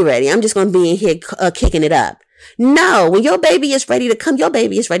know when you're ready. I'm just going to be in here kicking it up. No, when your baby is ready to come, your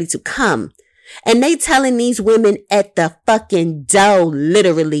baby is ready to come. And they telling these women at the fucking door,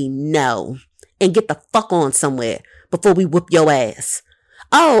 literally, no. And get the fuck on somewhere before we whoop your ass.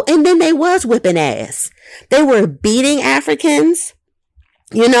 Oh, and then they was whipping ass. They were beating Africans.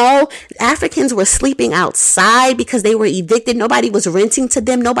 Africans were sleeping outside because they were evicted. Nobody was renting to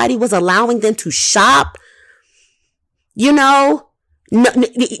them. Nobody was allowing them to shop. No,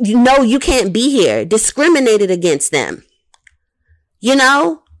 you can't be here. Discriminated against them. These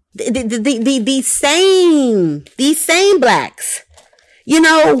same blacks.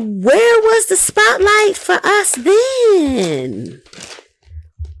 Where was the spotlight for us then?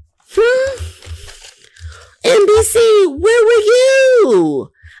 NBC, where were you?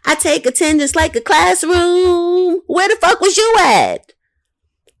 I take attendance like a classroom. Where the fuck was you at?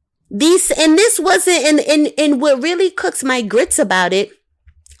 This wasn't, and what really cooks my grits about it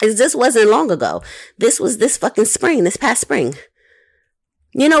is this wasn't long ago. This was this fucking spring, this past spring.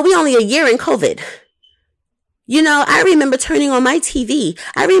 We only a year in COVID. I remember turning on my TV.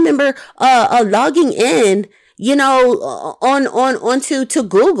 I remember, logging in, onto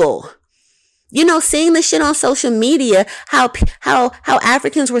Google. Seeing the shit on social media, how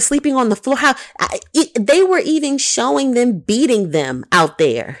Africans were sleeping on the floor, they were even showing them beating them out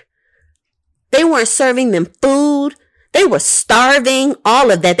there. They weren't serving them food. They were starving,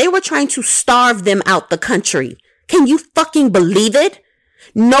 all of that. They were trying to starve them out the country. Can you fucking believe it?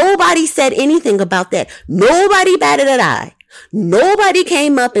 Nobody said anything about that. Nobody batted an eye. Nobody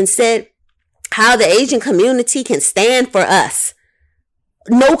came up and said how the Asian community can stand for us.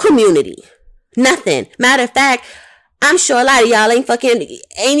 No community. Nothing. Matter of fact, I'm sure a lot of y'all ain't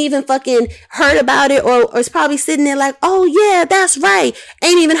even fucking heard about it, or is probably sitting there like, oh yeah, that's right.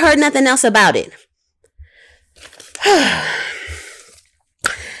 Ain't even heard nothing else about it.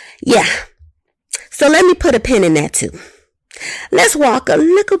 Yeah. So let me put a pin in that too. Let's walk a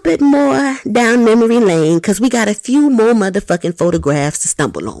little bit more down memory lane, because we got a few more motherfucking photographs to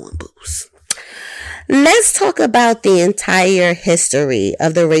stumble on, booze. Let's talk about the entire history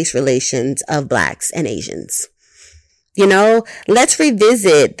of the race relations of blacks and Asians. You know, let's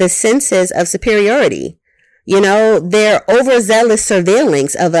revisit the senses of superiority. You know, their overzealous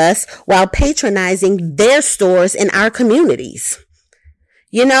surveillance of us while patronizing their stores in our communities.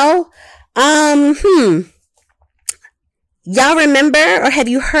 You know, y'all remember, or have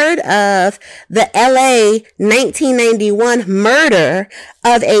you heard of the LA 1991 murder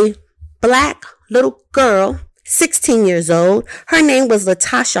of a black little girl, 16 years old? Her name was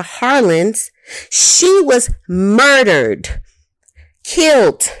Latasha Harlins. She was murdered,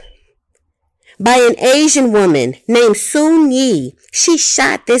 killed by an Asian woman named Soon Yi. She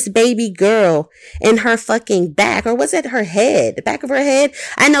shot this baby girl in her fucking back, or was it her head? The back of her head?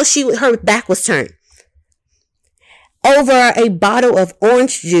 I know her back was turned. Over a bottle of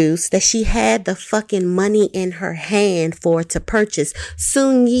orange juice that she had the fucking money in her hand for to purchase.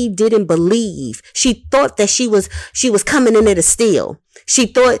 Soon Yi didn't believe. She thought that she was coming in there to steal. She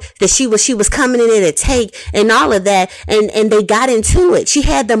thought that she was coming in there to take and all of that. And they got into it. She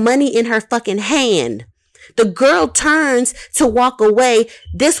had the money in her fucking hand. The girl turns to walk away.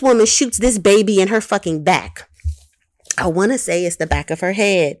 This woman shoots this baby in her fucking back. I want to say it's the back of her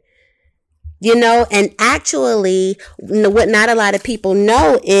head. You know, and actually what not a lot of people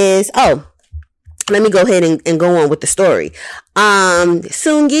know is, let me go ahead and go on with the story.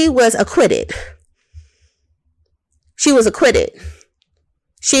 Soon Yi was acquitted. She was acquitted.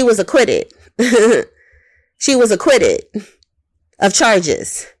 She was acquitted. She was acquitted of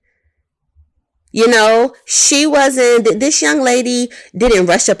charges. You know, this young lady didn't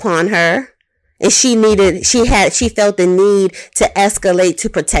rush upon her, and she felt the need to escalate to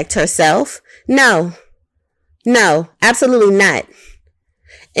protect herself. No, absolutely not.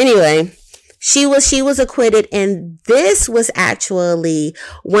 Anyway, she was acquitted, and this was actually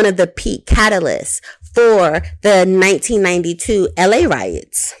one of the peak catalysts for the 1992 LA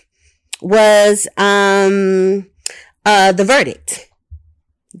riots. Was the verdict.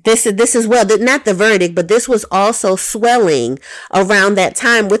 This is not the verdict, but this was also swelling around that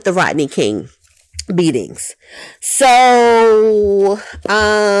time with the Rodney King beatings. So,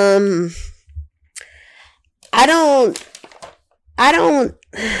 I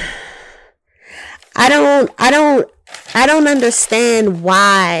don't understand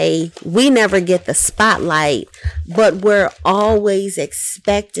why we never get the spotlight, but we're always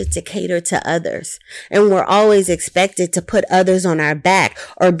expected to cater to others, and we're always expected to put others on our back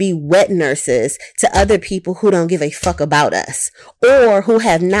or be wet nurses to other people who don't give a fuck about us, or who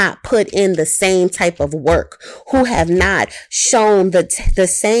have not put in the same type of work, who have not shown the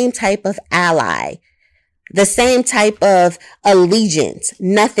same type of ally, the same type of allegiance,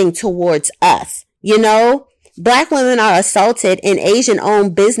 nothing towards us. You know, Black women are assaulted in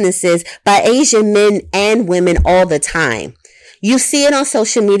Asian-owned businesses by Asian men and women all the time. You see it on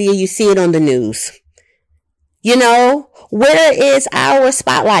social media. You see it on the news. You know, where is our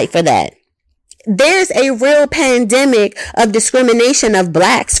spotlight for that? There's a real pandemic of discrimination of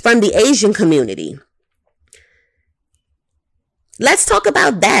Blacks from the Asian community. Let's talk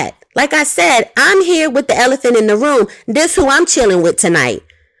about that. Like I said, I'm here with the elephant in the room. This who I'm chilling with tonight.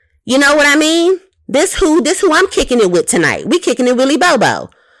 You know what I mean? This who I'm kicking it with tonight. We kicking it Willie Bobo.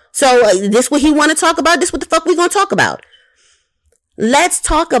 So this what he want to talk about. This what the fuck we gonna talk about. Let's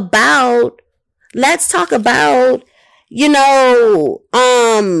talk about, you know,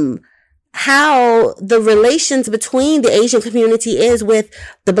 how the relations between the Asian community is with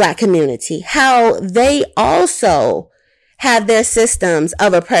the Black community. How they also have their systems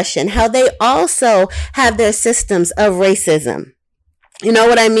of oppression. How they also have their systems of racism. You know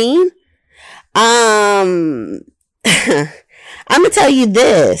what I mean? I'm gonna tell you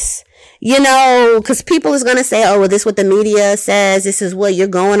this, you know, because people is gonna say, oh, well, this is what the media says. This is what you're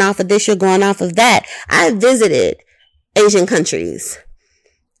going off of this. You're going off of that. I visited Asian countries.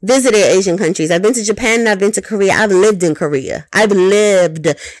 I've been to Japan and I've been to Korea. I've lived in Korea.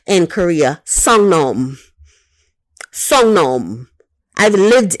 Songnam. I've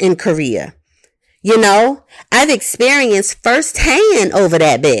lived in Korea. You know, I've experienced firsthand over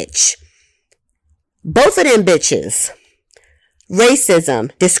that bitch. Both of them bitches.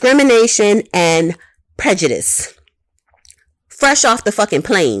 Racism, discrimination, and prejudice. Fresh off the fucking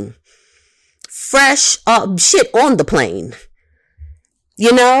plane. fresh shit on the plane.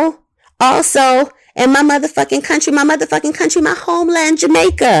 You know? Also, in my motherfucking country, my homeland,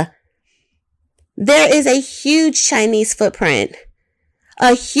 Jamaica, there is a huge Chinese footprint.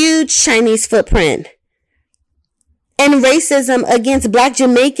 A huge Chinese footprint. And racism against Black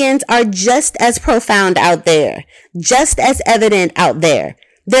Jamaicans are just as profound out there. Just as evident out there.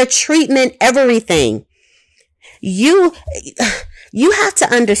 Their treatment, everything. You have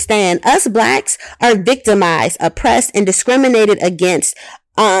to understand, us Blacks are victimized, oppressed, and discriminated against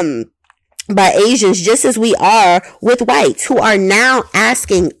by Asians just as we are with whites who are now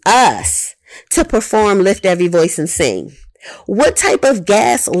asking us to perform Lift Every Voice and Sing. What type of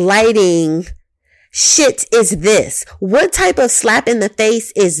gaslighting shit is this? What type of slap in the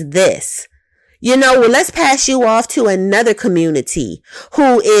face is this? You know, well, let's pass you off to another community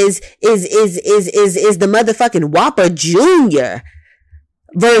who is the motherfucking Whopper Jr.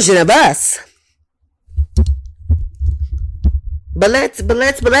 version of us. But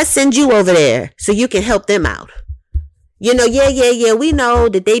let's send you over there so you can help them out. You know, yeah. We know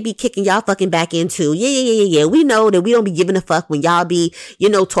that they be kicking y'all fucking back into. Yeah. We know that we don't be giving a fuck when y'all be, you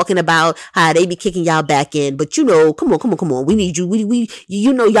know, talking about how they be kicking y'all back in. But you know, come on. We need you. We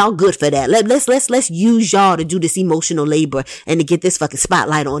you know, y'all good for that. Let's use y'all to do this emotional labor and to get this fucking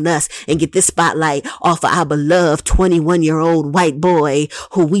spotlight on us and get this spotlight off of our beloved 21-year-old white boy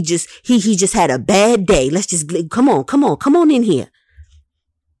who he just had a bad day. Let's just come on in here.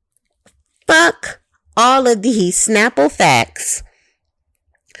 Fuck all of these Snapple facts.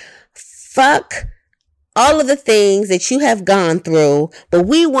 Fuck all of the things that you have gone through, but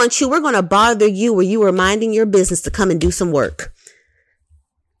we're going to bother you where you were minding your business to come and do some work.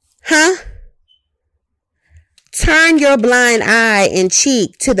 Huh? Turn your blind eye and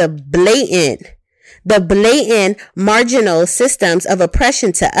cheek to the blatant marginal systems of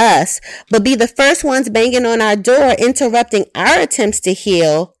oppression to us, but be the first ones banging on our door, interrupting our attempts to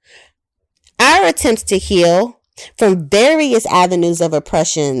heal from various avenues of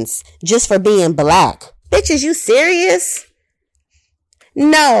oppressions just for being Black. Bitches, you serious?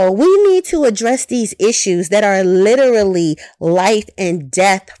 No, we need to address these issues that are literally life and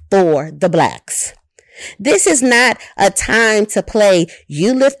death for the Blacks. This is not a time to play,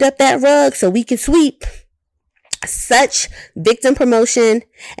 you lift up that rug so we can sweep. Such victim promotion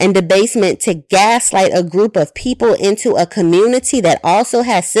and debasement to gaslight a group of people into a community that also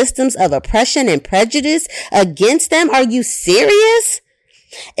has systems of oppression and prejudice against them. Are you serious?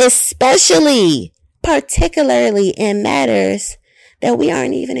 Particularly in matters that we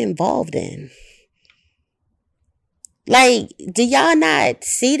aren't even involved in. Like, do y'all not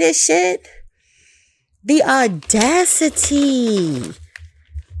see this shit? The audacity.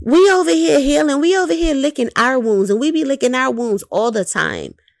 We over here healing. We over here licking our wounds, and we be licking our wounds all the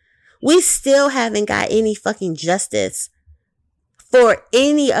time. We still haven't got any fucking justice for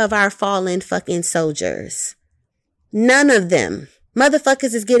any of our fallen fucking soldiers. None of them.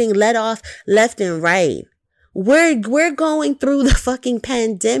 Motherfuckers is getting let off left and right. We're going through the fucking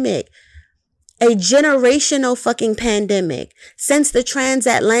pandemic. A generational fucking pandemic since the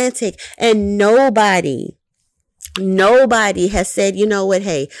transatlantic, and nobody has said, you know what,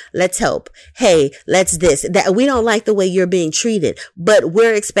 hey, let's help. Hey, let's this. That we don't like the way you're being treated, but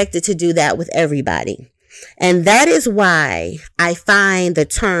we're expected to do that with everybody. And that is why I find the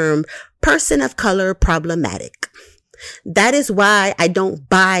term person of color problematic. That is why I don't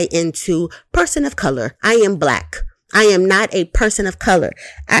buy into person of color. I am Black. I am not a person of color.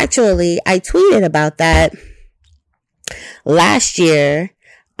 Actually, I tweeted about that last year.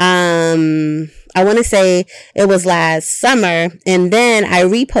 I want to say it was last summer, and then I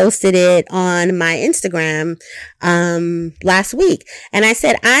reposted it on my Instagram last week, and I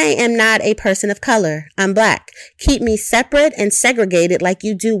said, I am not a person of color. I'm Black. Keep me separate and segregated like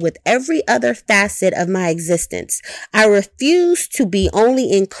you do with every other facet of my existence. I refuse to be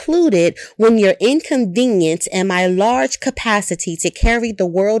only included when your inconvenience and my large capacity to carry the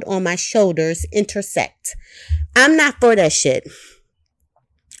world on my shoulders intersect. I'm not for that shit.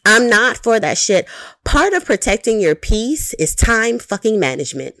 I'm not for that shit. Part of protecting your peace is time fucking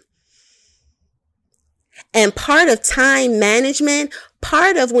management. And part of time management,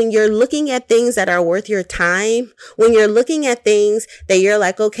 part of when you're looking at things that are worth your time, when you're looking at things that you're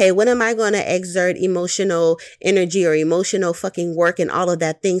like, okay, what am I going to exert emotional energy or emotional fucking work and all of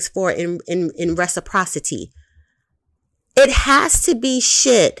that things for in reciprocity? It has to be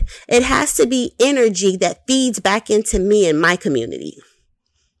shit. It has to be energy that feeds back into me and my community.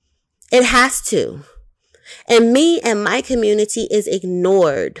 It has to. And me and my community is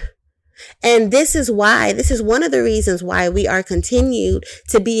ignored. And this is one of the reasons why we are continued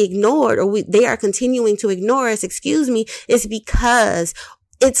to be ignored, or they are continuing to ignore us, is because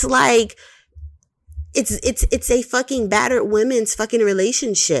it's like, it's a fucking battered women's fucking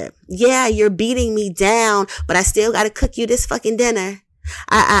relationship. Yeah, you're beating me down, but I still gotta cook you this fucking dinner.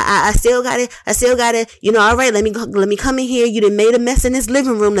 I still gotta, all right, let me come in here. You done made a mess in this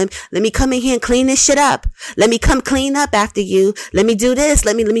living room. Let me come in here and clean this shit up. Let me come clean up after you. Let me do this.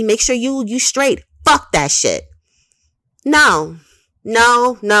 Let me make sure you straight. Fuck that shit. No.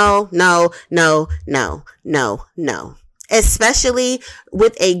 Especially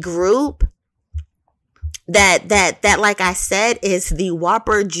with a group that, like I said, is the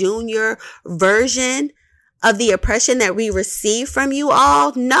Whopper Jr. version of the oppression that we receive from you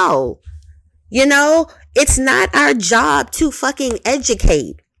all. No. It's not our job to fucking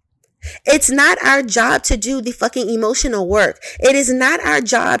educate. It's not our job to do the fucking emotional work. It is not our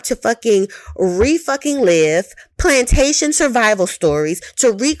job to fucking re-fucking live plantation survival stories,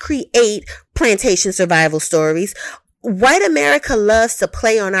 to recreate plantation survival stories. White America loves to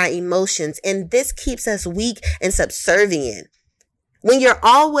play on our emotions, and this keeps us weak and subservient. When you're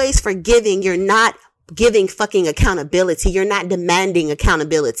always forgiving, you're not giving fucking accountability. You're not demanding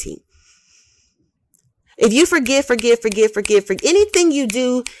accountability. If you forgive anything you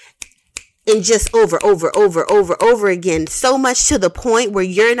do, and just over again, so much to the point where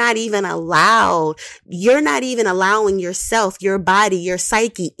you're not even allowing yourself, your body, your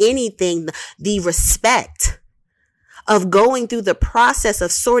psyche, anything, the respect of going through the process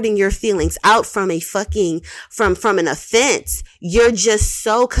of sorting your feelings out from from an offense. You're just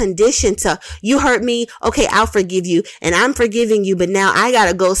so conditioned to, you hurt me. Okay, I'll forgive you, and I'm forgiving you, but now I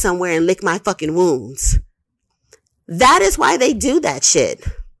gotta go somewhere and lick my fucking wounds. That is why they do that shit.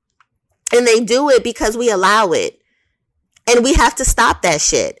 And they do it because we allow it. And we have to stop that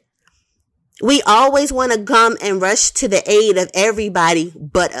shit. We always want to come and rush to the aid of everybody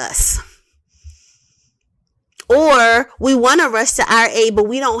but us. Or we want to rush to our aid, but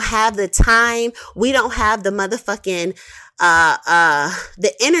we don't have the time. We don't have the motherfucking,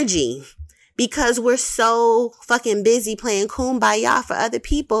 the energy, because we're so fucking busy playing kumbaya for other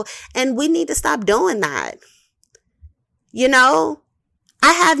people. And we need to stop doing that.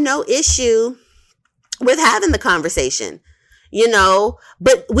 I have no issue with having the conversation,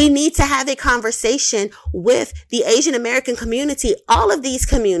 but we need to have a conversation with the Asian American community, all of these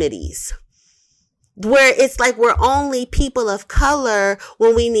communities, where it's like we're only people of color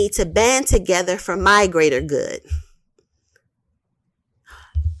when we need to band together for my greater good.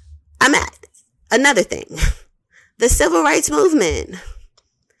 I'm at another thing. The civil rights movement.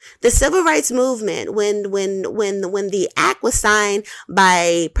 The civil rights movement, when the act was signed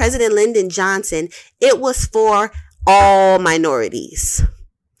by President Lyndon Johnson, it was for all minorities.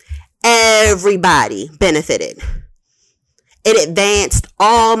 Everybody benefited. It advanced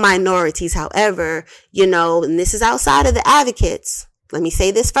all minorities. However, and this is outside of the advocates. Let me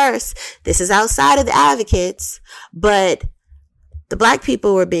say this first. This is outside of the advocates, but the black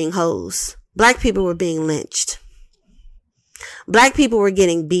people were being hosed. Black people were being lynched. Black people were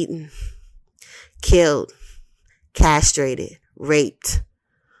getting beaten, killed, castrated, raped,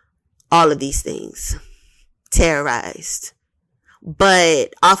 all of these things, terrorized.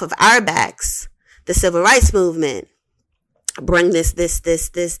 But off of our backs, the civil rights movement bring this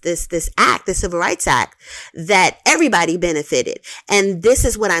act, the Civil Rights Act, that everybody benefited. And this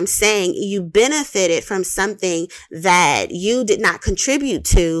is what I'm saying. You benefited from something that you did not contribute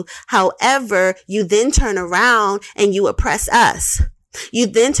to. However, you then turn around and you oppress us. You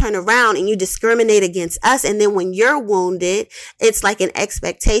then turn around and you discriminate against us. And then when you're wounded, it's like an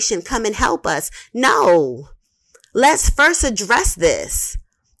expectation. Come and help us. No, let's first address this.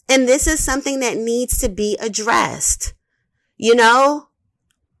 And this is something that needs to be addressed. Yeah.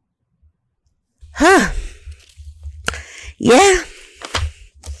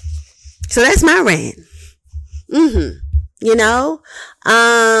 So that's my rant.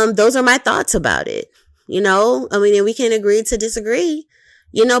 Those are my thoughts about it. And we can agree to disagree,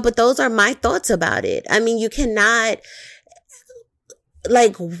 but those are my thoughts about it. You cannot,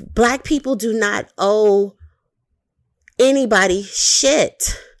 black people do not owe anybody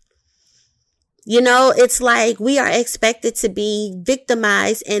shit. It's like we are expected to be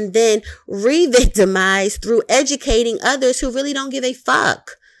victimized and then re-victimized through educating others who really don't give a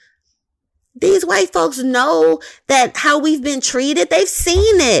fuck. These white folks know that how we've been treated. They've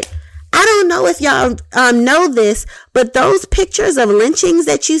seen it. I don't know if y'all know this, but those pictures of lynchings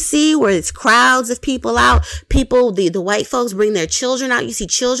that you see where it's crowds of people out, the white folks bring their children out. You see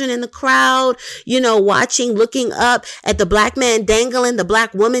children in the crowd, watching, looking up at the black man dangling, the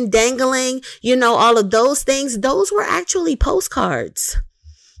black woman dangling, all of those things. Those were actually postcards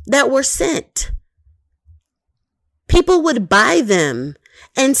that were sent. People would buy them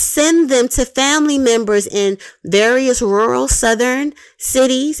and send them to family members in various rural southern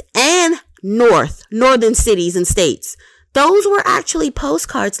cities and northern cities and states. Those were actually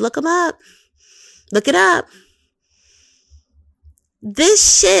postcards. Look them up. Look it up.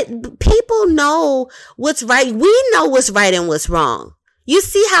 This shit, people know what's right. We know what's right and what's wrong. You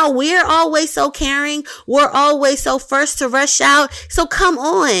see how we're always so caring? We're always so first to rush out. So come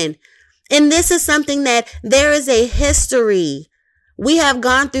on. And this is something that there is a history. We have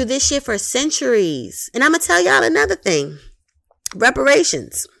gone through this shit for centuries. And I'm going to tell y'all another thing.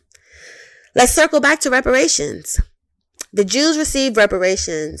 Reparations. Let's circle back to reparations. The Jews received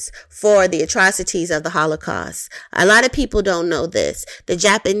reparations for the atrocities of the Holocaust. A lot of people don't know this. The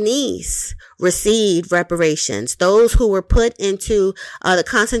Japanese received reparations. Those who were put into the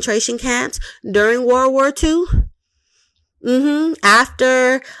concentration camps during World War II.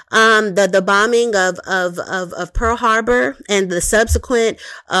 After the bombing of Pearl Harbor and the subsequent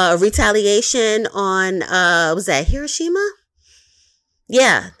retaliation on was that Hiroshima?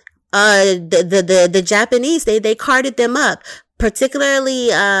 Yeah. The Japanese, they carted them up,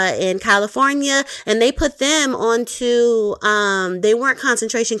 particularly in California, and they put them onto they weren't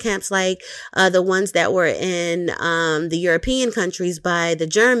concentration camps like the ones that were in the European countries by the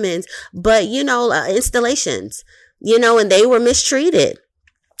Germans, but installations. And they were mistreated.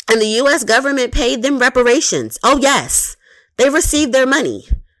 And the U.S. government paid them reparations. Oh, yes. They received their money.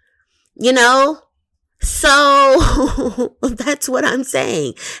 So that's what I'm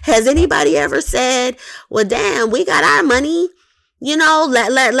saying. Has anybody ever said, well, damn, we got our money.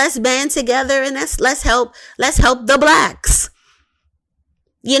 Let's band together and let's help the blacks.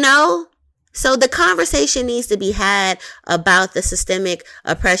 So the conversation needs to be had about the systemic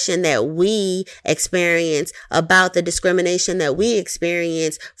oppression that we experience, about the discrimination that we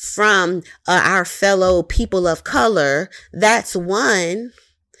experience from our fellow people of color. That's one.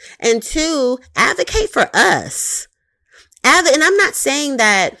 And two, advocate for us. And I'm not saying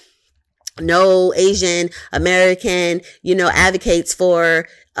that no Asian American, advocates for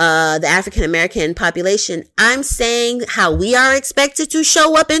the African American population. I'm saying how we are expected to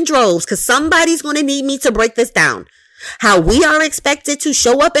show up in droves, because somebody's going to need me to break this down. How we are expected to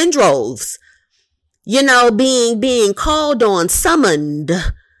show up in droves, being called on, summoned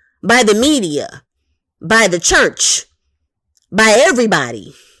by the media, by the church, by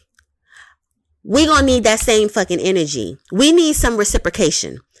everybody. We're going to need that same fucking energy. We need some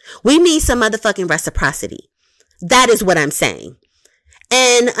reciprocation. We need some motherfucking reciprocity. That is what I'm saying.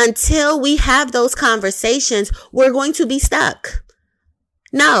 And until we have those conversations, we're going to be stuck.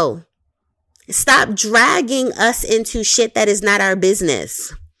 No. Stop dragging us into shit that is not our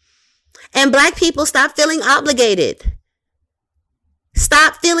business. And black people, stop feeling obligated.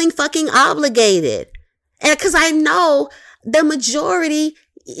 Stop feeling fucking obligated. And because I know the majority,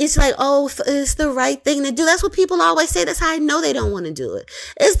 it's like, oh, it's the right thing to do. That's what people always say. That's how I know they don't want to do it.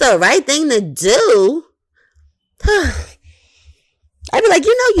 It's the right thing to do. I'd be like,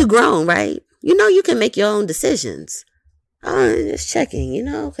 you grown, right? You can make your own decisions. Just checking,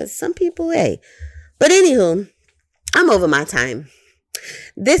 because some people, hey. But anywho, I'm over my time.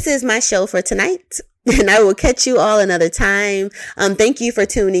 This is my show for tonight. And I will catch you all another time. Thank you for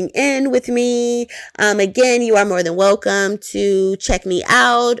tuning in with me. Again, you are more than welcome to check me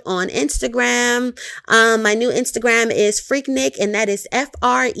out on Instagram. My new Instagram is Freaknik, and that is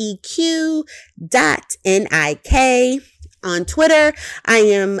FREQ.NIK. On Twitter, I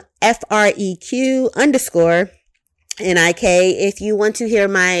am FREQ_NIK. If you want to hear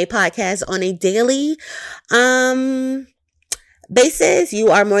my podcast on a daily, basis, you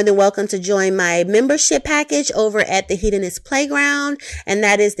are more than welcome to join my membership package over at the Hedonist Playground, and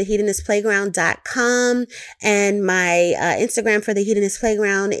that is thehedonistplayground.com. And my Instagram for the Hedonist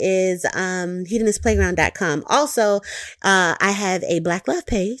Playground is hedonistplayground.com. Also, I have a Black Love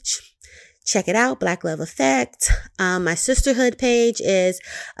page. Check it out, Black Love Effect. My sisterhood page is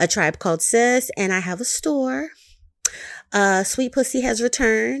A Tribe Called Sis, and I have a store. Sweet Pussy has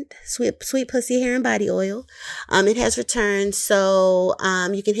returned. Sweet Pussy Hair and Body Oil. It has returned. So,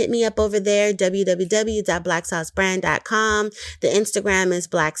 you can hit me up over there, www.blacksaucebrand.com. The Instagram is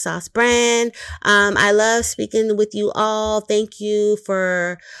Black Sauce Brand. I love speaking with you all. Thank you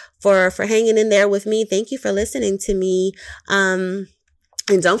for hanging in there with me. Thank you for listening to me.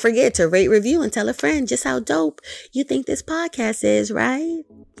 And don't forget to rate, review, and tell a friend just how dope you think this podcast is, right?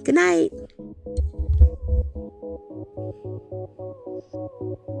 Good night.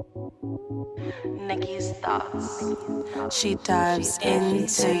 Nikki's thoughts. She dives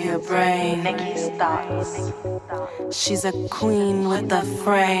into your brain. Nikki's thoughts. She's a queen with a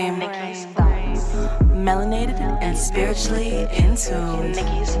frame. Nikki's thoughts. Melanated and spiritually in tune.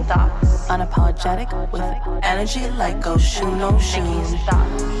 Nikki's thoughts. Unapologetic with energy like Oshun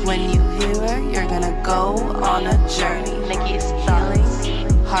Oshun. When you hear her, you're gonna go on a journey. Nikki's healing,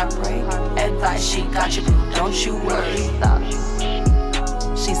 heartbreak, advice. She got you, don't you worry.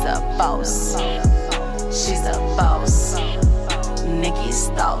 She's a boss. She's a boss. Nikki's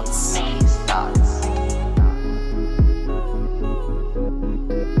thoughts. Nikki's thoughts.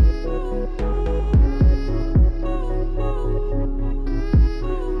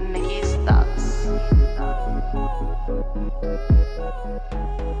 Nikki's thoughts.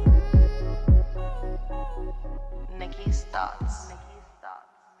 Nikki's thoughts.